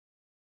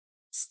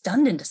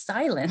stunned into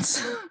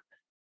silence.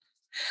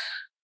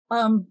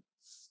 I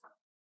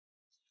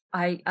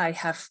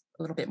have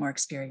a little bit more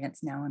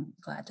experience now, I'm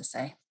glad to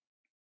say.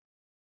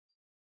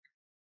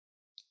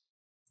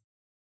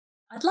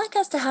 I'd like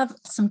us to have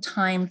some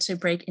time to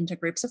break into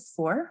groups of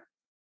 4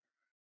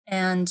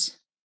 and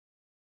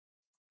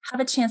have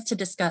a chance to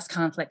discuss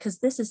conflict, because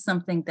this is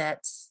something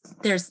that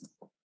there's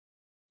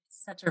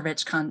such a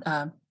rich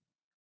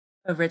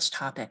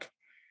topic.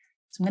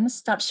 So I'm going to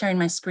stop sharing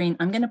my screen.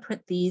 I'm going to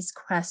put these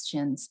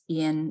questions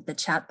in the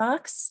chat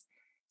box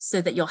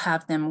so that you'll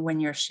have them when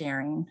you're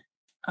sharing.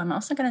 I'm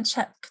also going to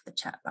check the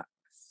chat box.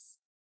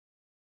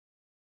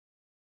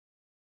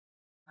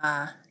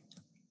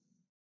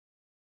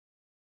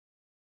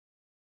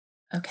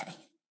 Okay.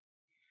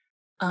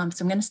 So I'm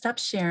going to stop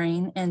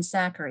sharing, and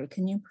Zachary,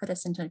 can you put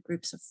us into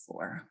groups of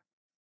 4?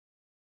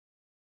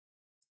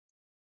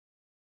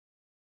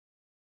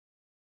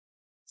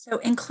 So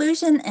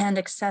inclusion and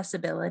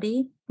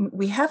accessibility,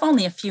 we have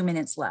only a few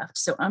minutes left,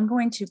 so I'm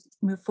going to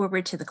move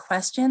forward to the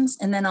questions,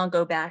 and then I'll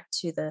go back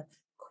to the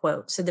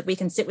quote so that we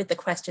can sit with the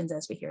questions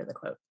as we hear the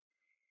quote.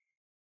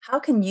 How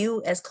can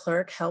you as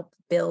clerk help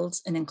build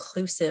an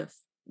inclusive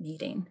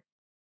meeting?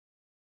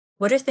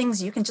 What are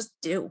things you can just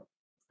do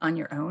on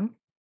your own?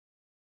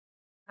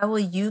 How will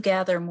you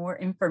gather more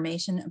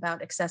information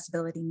about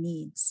accessibility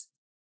needs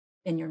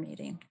in your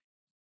meeting?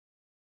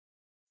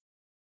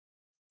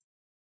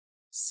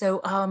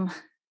 So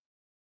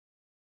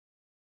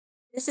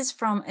this is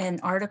from an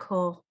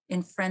article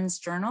in Friends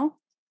Journal.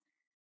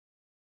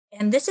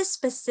 And this is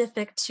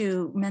specific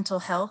to mental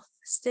health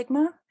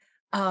stigma,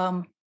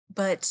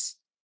 but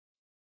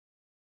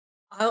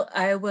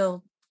I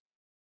will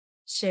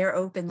share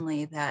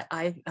openly that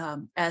I,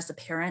 as a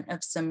parent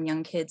of some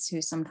young kids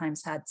who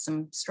sometimes had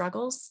some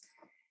struggles,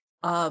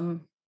 there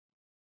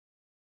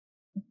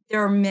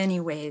are many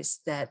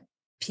ways that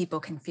people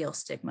can feel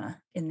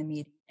stigma in the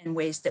media, and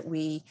ways that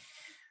we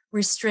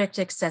restrict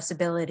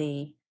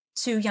accessibility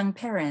to young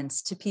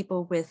parents, to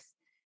people with,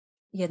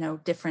 you know,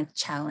 different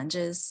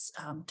challenges,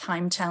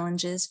 time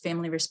challenges,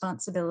 family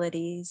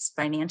responsibilities,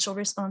 financial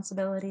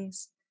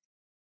responsibilities.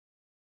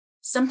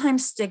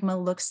 Sometimes stigma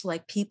looks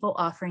like people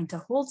offering to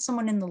hold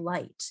someone in the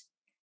light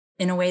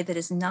in a way that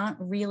is not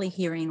really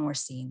hearing or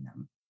seeing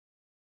them.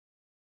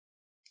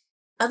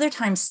 Other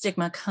times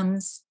stigma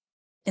comes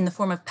in the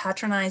form of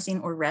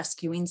patronizing or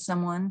rescuing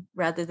someone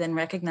rather than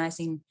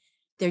recognizing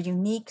their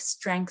unique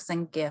strengths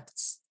and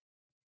gifts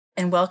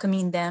and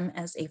welcoming them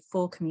as a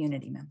full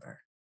community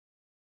member.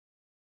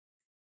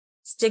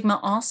 Stigma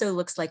also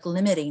looks like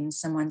limiting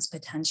someone's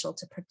potential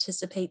to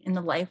participate in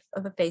the life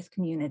of a faith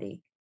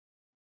community.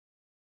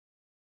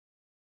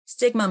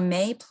 Stigma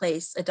may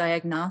place a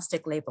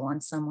diagnostic label on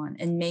someone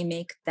and may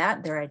make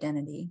that their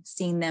identity,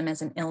 seeing them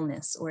as an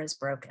illness or as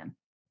broken.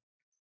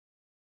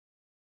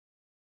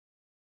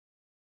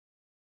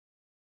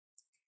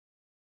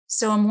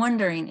 So I'm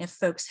wondering if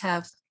folks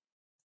have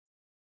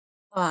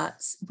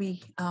thoughts, there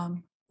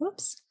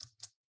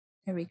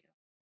we go,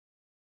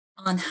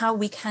 on how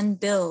we can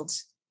build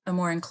a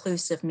more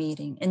inclusive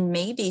meeting. And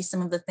maybe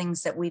some of the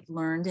things that we've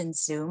learned in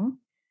Zoom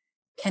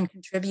can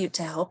contribute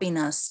to helping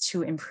us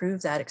to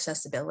improve that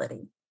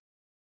accessibility.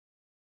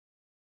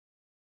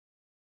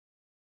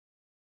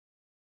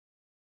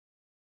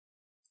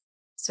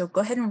 So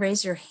go ahead and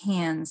raise your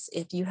hands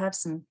if you have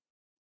some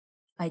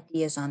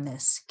ideas on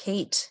this.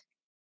 Kate.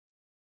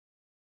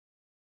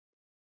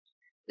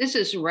 This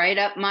is right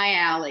up my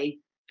alley.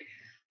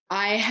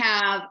 I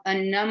have a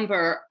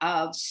number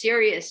of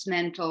serious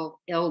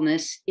mental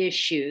illness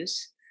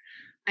issues.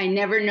 I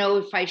never know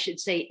if I should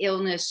say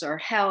illness or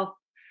health,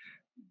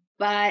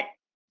 but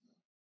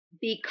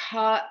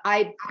because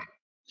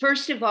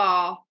first of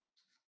all,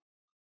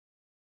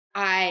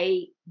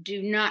 I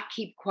do not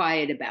keep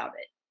quiet about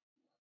it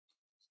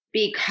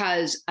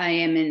because I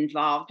am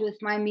involved with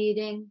my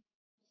meeting.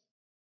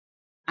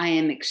 I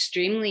am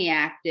extremely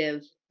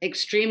active,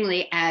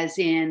 extremely as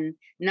in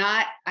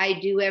not I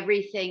do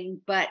everything,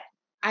 but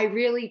I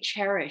really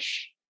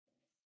cherish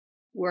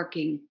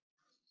working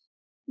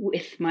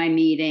with my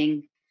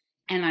meeting,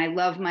 and I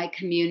love my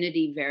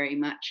community very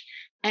much.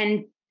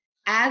 And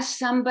as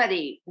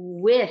somebody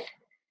with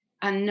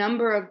a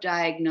number of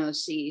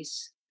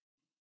diagnoses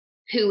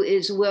who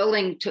is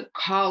willing to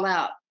call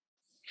out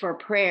for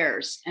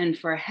prayers and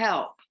for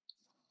help,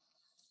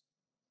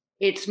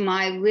 it's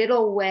my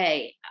little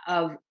way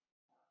of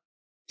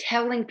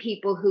telling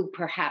people who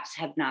perhaps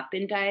have not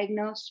been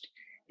diagnosed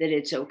that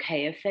it's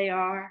okay if they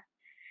are,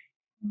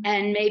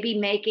 and maybe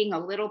making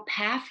a little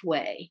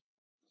pathway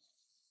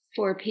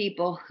for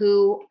people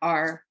who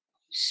are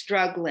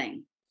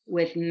struggling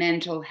with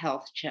mental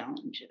health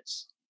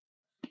challenges.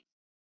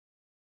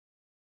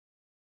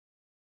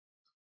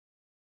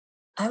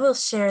 I will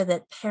share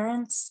that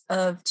parents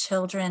of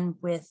children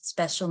with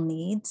special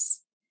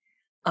needs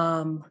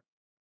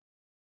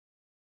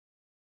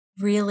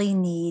really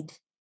need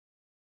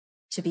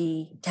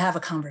to have a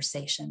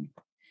conversation.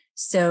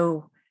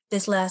 So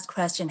this last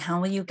question,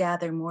 how will you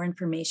gather more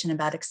information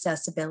about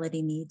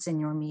accessibility needs in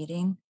your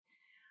meeting?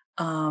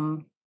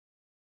 Not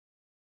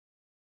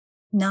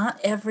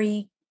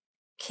every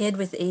kid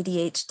with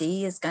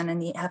ADHD is going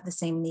to have the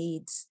same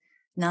needs.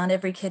 Not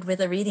every kid with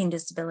a reading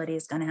disability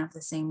is going to have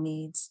the same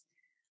needs.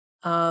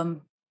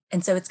 And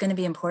so it's going to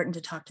be important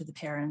to talk to the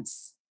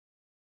parents.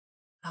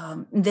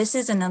 This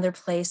is another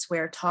place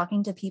where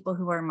talking to people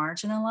who are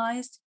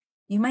marginalized,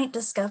 you might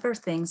discover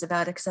things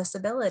about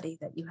accessibility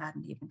that you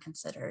hadn't even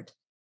considered.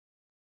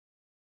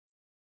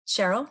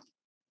 Cheryl?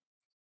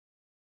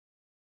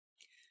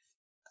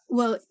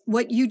 Well,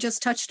 what you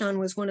just touched on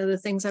was one of the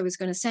things I was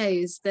going to say,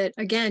 is that,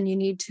 again, you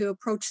need to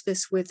approach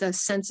this with a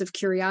sense of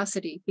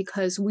curiosity,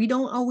 because we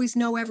don't always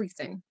know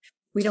everything.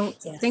 We don't,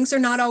 yes. Things are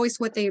not always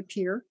what they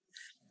appear.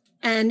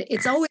 And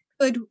it's always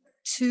good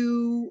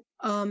to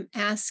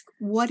ask,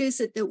 what is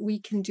it that we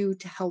can do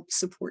to help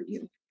support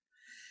you?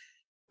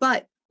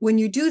 But when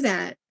you do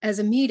that as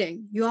a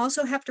meeting, you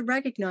also have to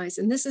recognize,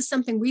 and this is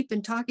something we've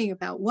been talking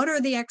about, what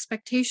are the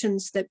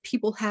expectations that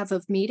people have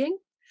of meeting?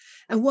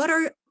 And what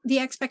are the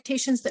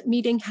expectations that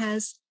meeting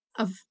has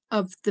of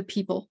the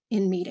people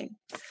in meeting?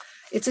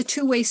 It's a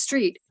two-way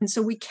street. And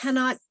so we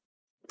cannot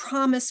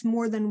promise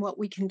more than what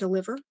we can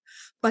deliver.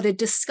 But a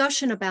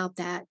discussion about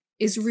that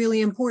is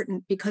really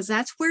important, because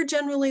that's where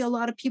generally a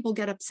lot of people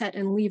get upset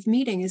and leave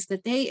meeting, is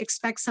that they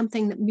expect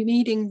something that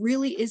meeting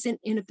really isn't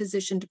in a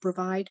position to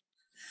provide,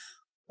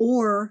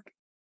 or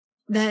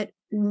that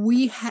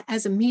we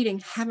as a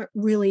meeting haven't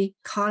really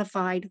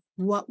codified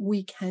what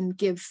we can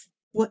give,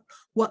 what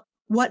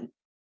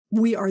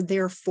we are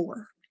there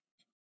for.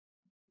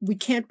 We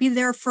can't be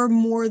there for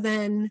more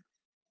than,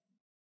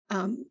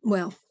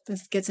 well,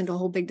 this gets into a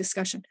whole big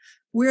discussion.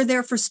 We're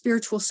there for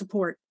spiritual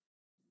support.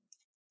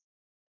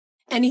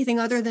 Anything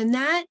other than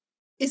that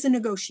is a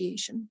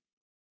negotiation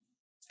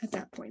at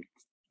that point.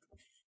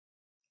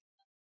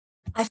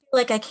 I feel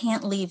like I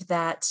can't leave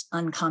that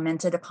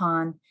uncommented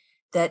upon,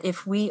 that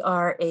if we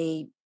are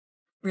a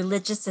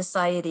religious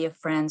society of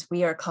friends,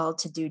 we are called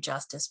to do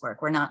justice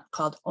work. We're not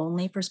called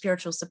only for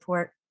spiritual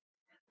support,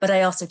 but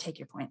I also take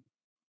your point.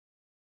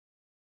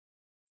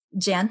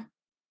 Jan?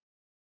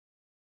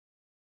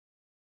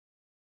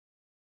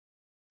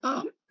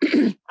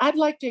 I'd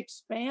like to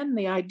expand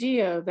the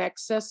idea of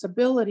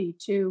accessibility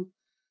to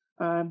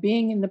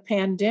being in the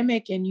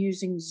pandemic and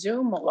using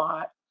Zoom a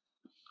lot.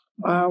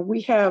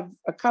 We have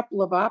a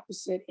couple of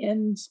opposite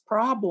ends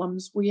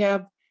problems. We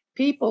have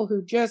people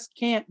who just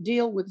can't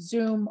deal with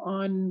Zoom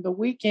on the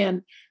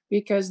weekend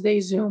because they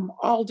Zoom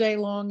all day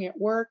long at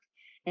work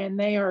and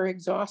they are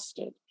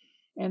exhausted.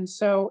 And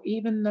so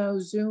even though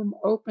Zoom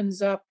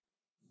opens up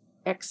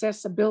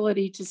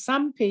accessibility to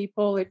some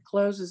people, it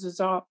closes us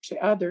off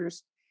to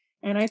others.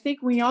 And I think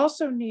we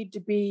also need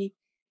to be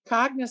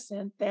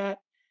cognizant that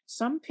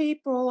some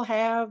people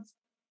have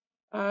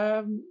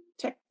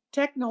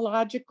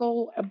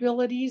technological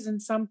abilities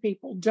and some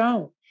people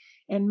don't.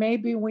 And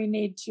maybe we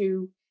need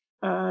to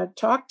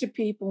talk to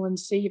people and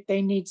see if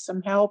they need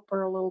some help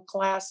or a little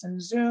class in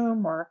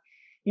Zoom, or,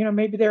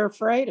 maybe they're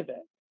afraid of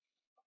it.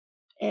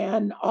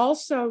 And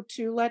also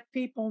to let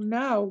people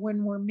know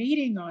when we're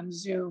meeting on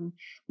Zoom,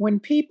 when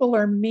people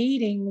are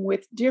meeting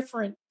with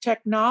different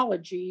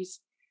technologies,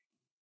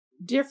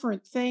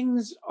 different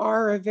things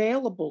are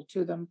available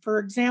to them. For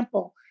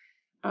example,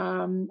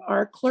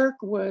 our clerk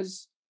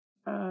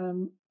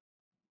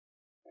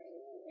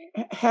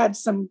had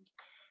some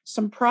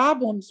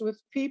problems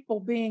with people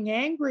being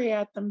angry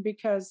at them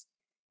because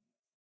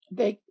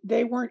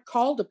they weren't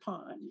called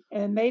upon,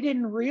 and they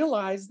didn't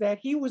realize that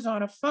he was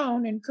on a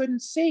phone and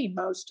couldn't see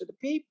most of the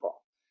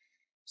people.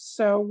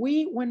 So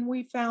when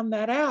we found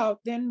that out,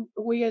 then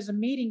we as a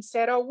meeting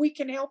said, oh, we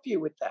can help you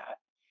with that.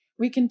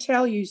 We can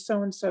tell you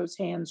so-and-so's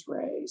hands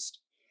raised.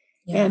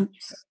 Yeah.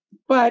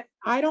 But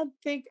I don't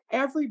think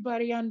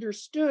everybody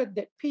understood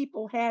that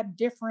people had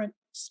different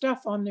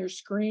stuff on their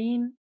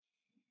screen,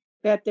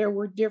 that there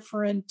were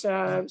different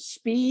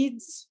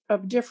speeds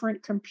of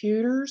different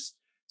computers,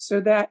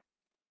 so that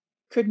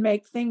could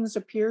make things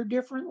appear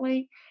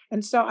differently.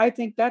 And so I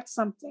think that's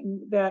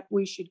something that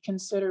we should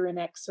consider in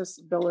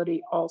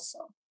accessibility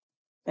also.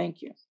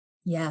 Thank you.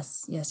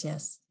 Yes, yes,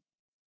 yes.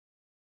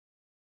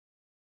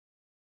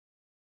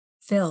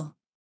 Phil.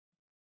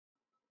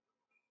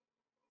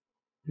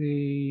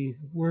 The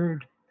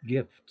word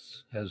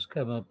gifts has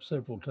come up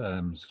several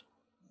times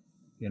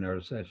in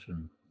our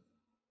session.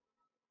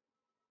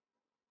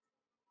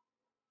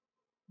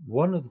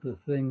 One of the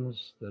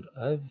things that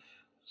I've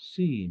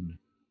seen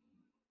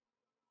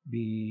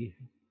be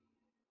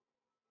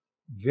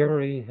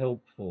very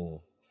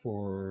helpful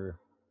for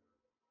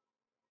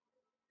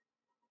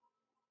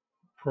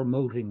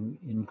promoting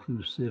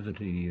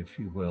inclusivity, if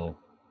you will,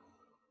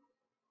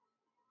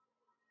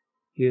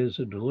 is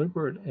a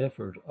deliberate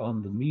effort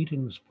on the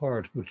meeting's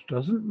part, which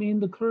doesn't mean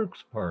the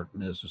clerk's part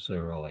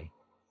necessarily,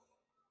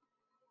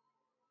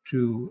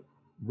 to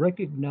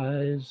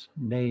recognize,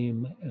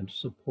 name, and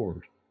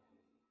support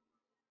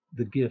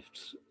the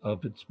gifts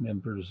of its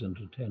members and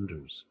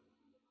attenders.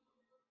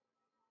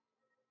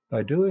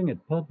 By doing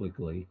it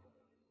publicly,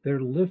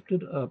 they're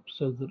lifted up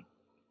so that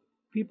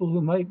people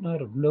who might not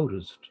have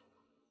noticed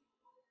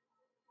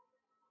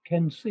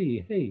can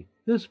see, hey,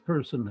 this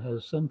person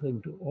has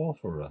something to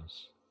offer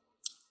us.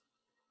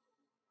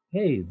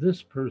 Hey,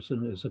 this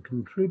person is a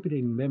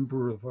contributing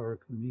member of our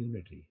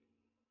community.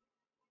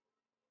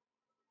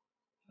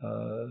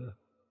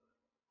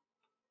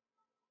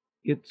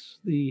 It's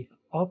the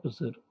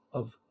opposite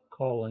of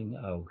calling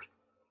out.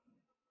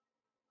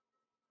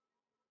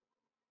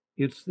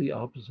 It's the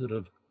opposite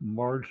of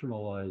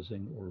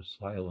marginalizing or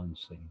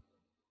silencing.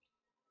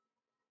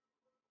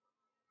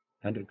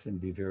 And it can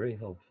be very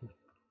helpful.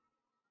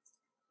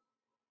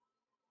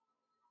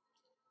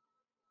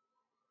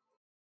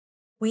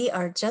 We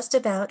are just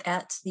about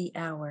at the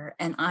hour,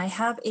 and I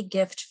have a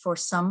gift for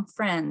some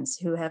friends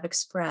who have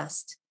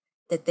expressed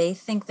that they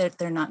think that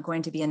they're not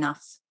going to be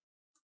enough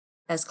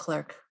as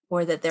clerk,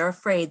 or that they're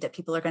afraid that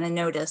people are going to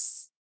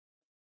notice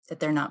that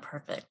they're not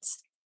perfect.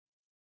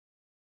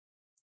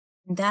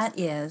 And that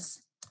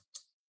is,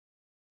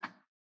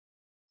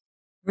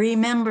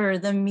 remember,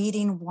 the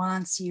meeting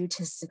wants you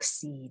to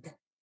succeed.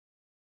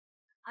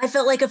 I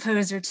felt like a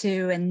poser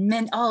too,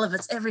 and all of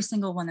us, every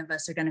single one of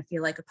us are going to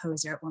feel like a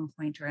poser at one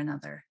point or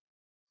another.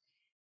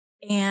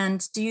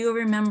 And do you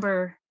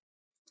remember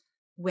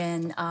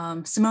when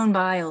Simone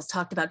Biles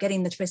talked about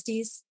getting the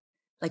twisties?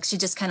 Like she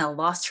just kind of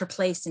lost her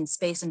place in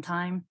space and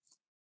time.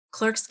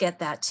 Clerks get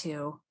that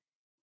too.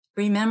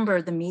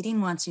 Remember, the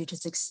meeting wants you to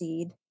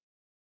succeed.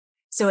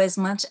 So as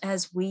much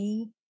as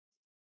we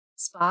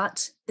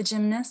spot the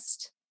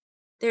gymnast,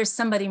 there's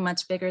somebody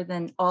much bigger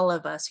than all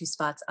of us who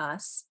spots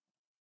us.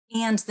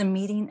 And the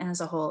meeting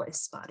as a whole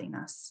is spotting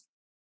us.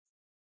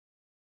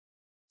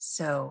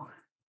 So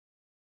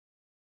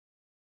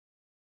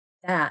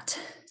that,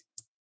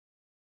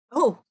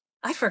 oh,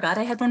 I forgot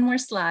I had one more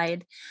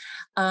slide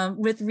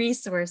with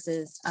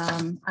resources.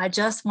 I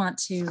just want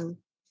to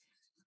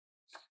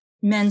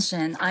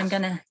mention, I'm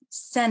gonna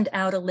send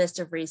out a list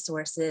of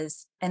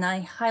resources, and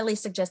I highly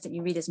suggest that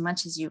you read as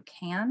much as you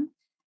can.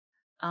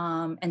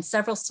 And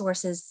several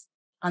sources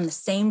on the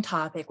same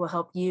topic will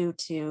help you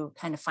to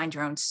kind of find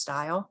your own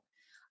style.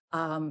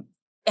 And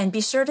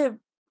be sure to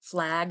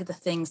flag the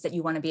things that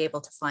you want to be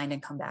able to find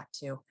and come back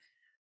to.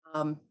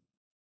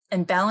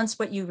 And balance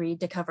what you read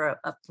to cover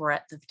a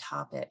breadth of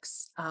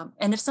topics.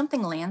 And if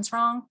something lands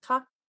wrong,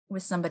 talk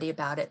with somebody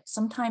about it.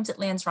 Sometimes it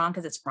lands wrong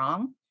because it's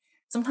wrong.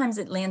 Sometimes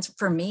it lands,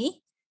 for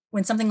me,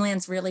 when something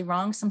lands really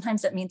wrong,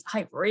 sometimes that means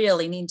I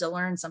really need to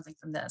learn something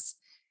from this.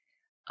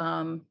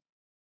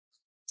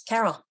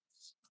 Carol.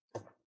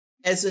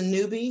 As a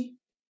newbie,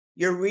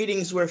 your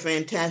readings were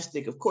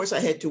fantastic. Of course, I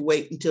had to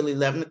wait until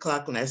 11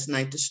 o'clock last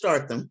night to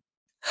start them,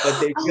 but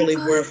they really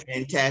were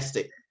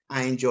fantastic.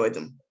 I enjoyed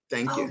them.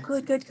 Thank you.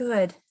 Oh,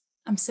 good.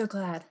 I'm so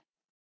glad.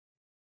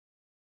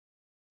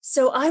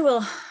 So I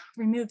will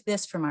remove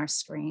this from our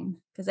screen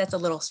because that's a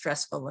little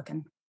stressful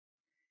looking.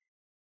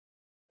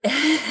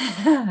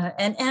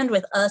 And end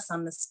with us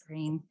on the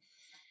screen.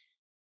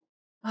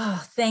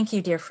 Oh, thank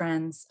you, dear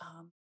friends.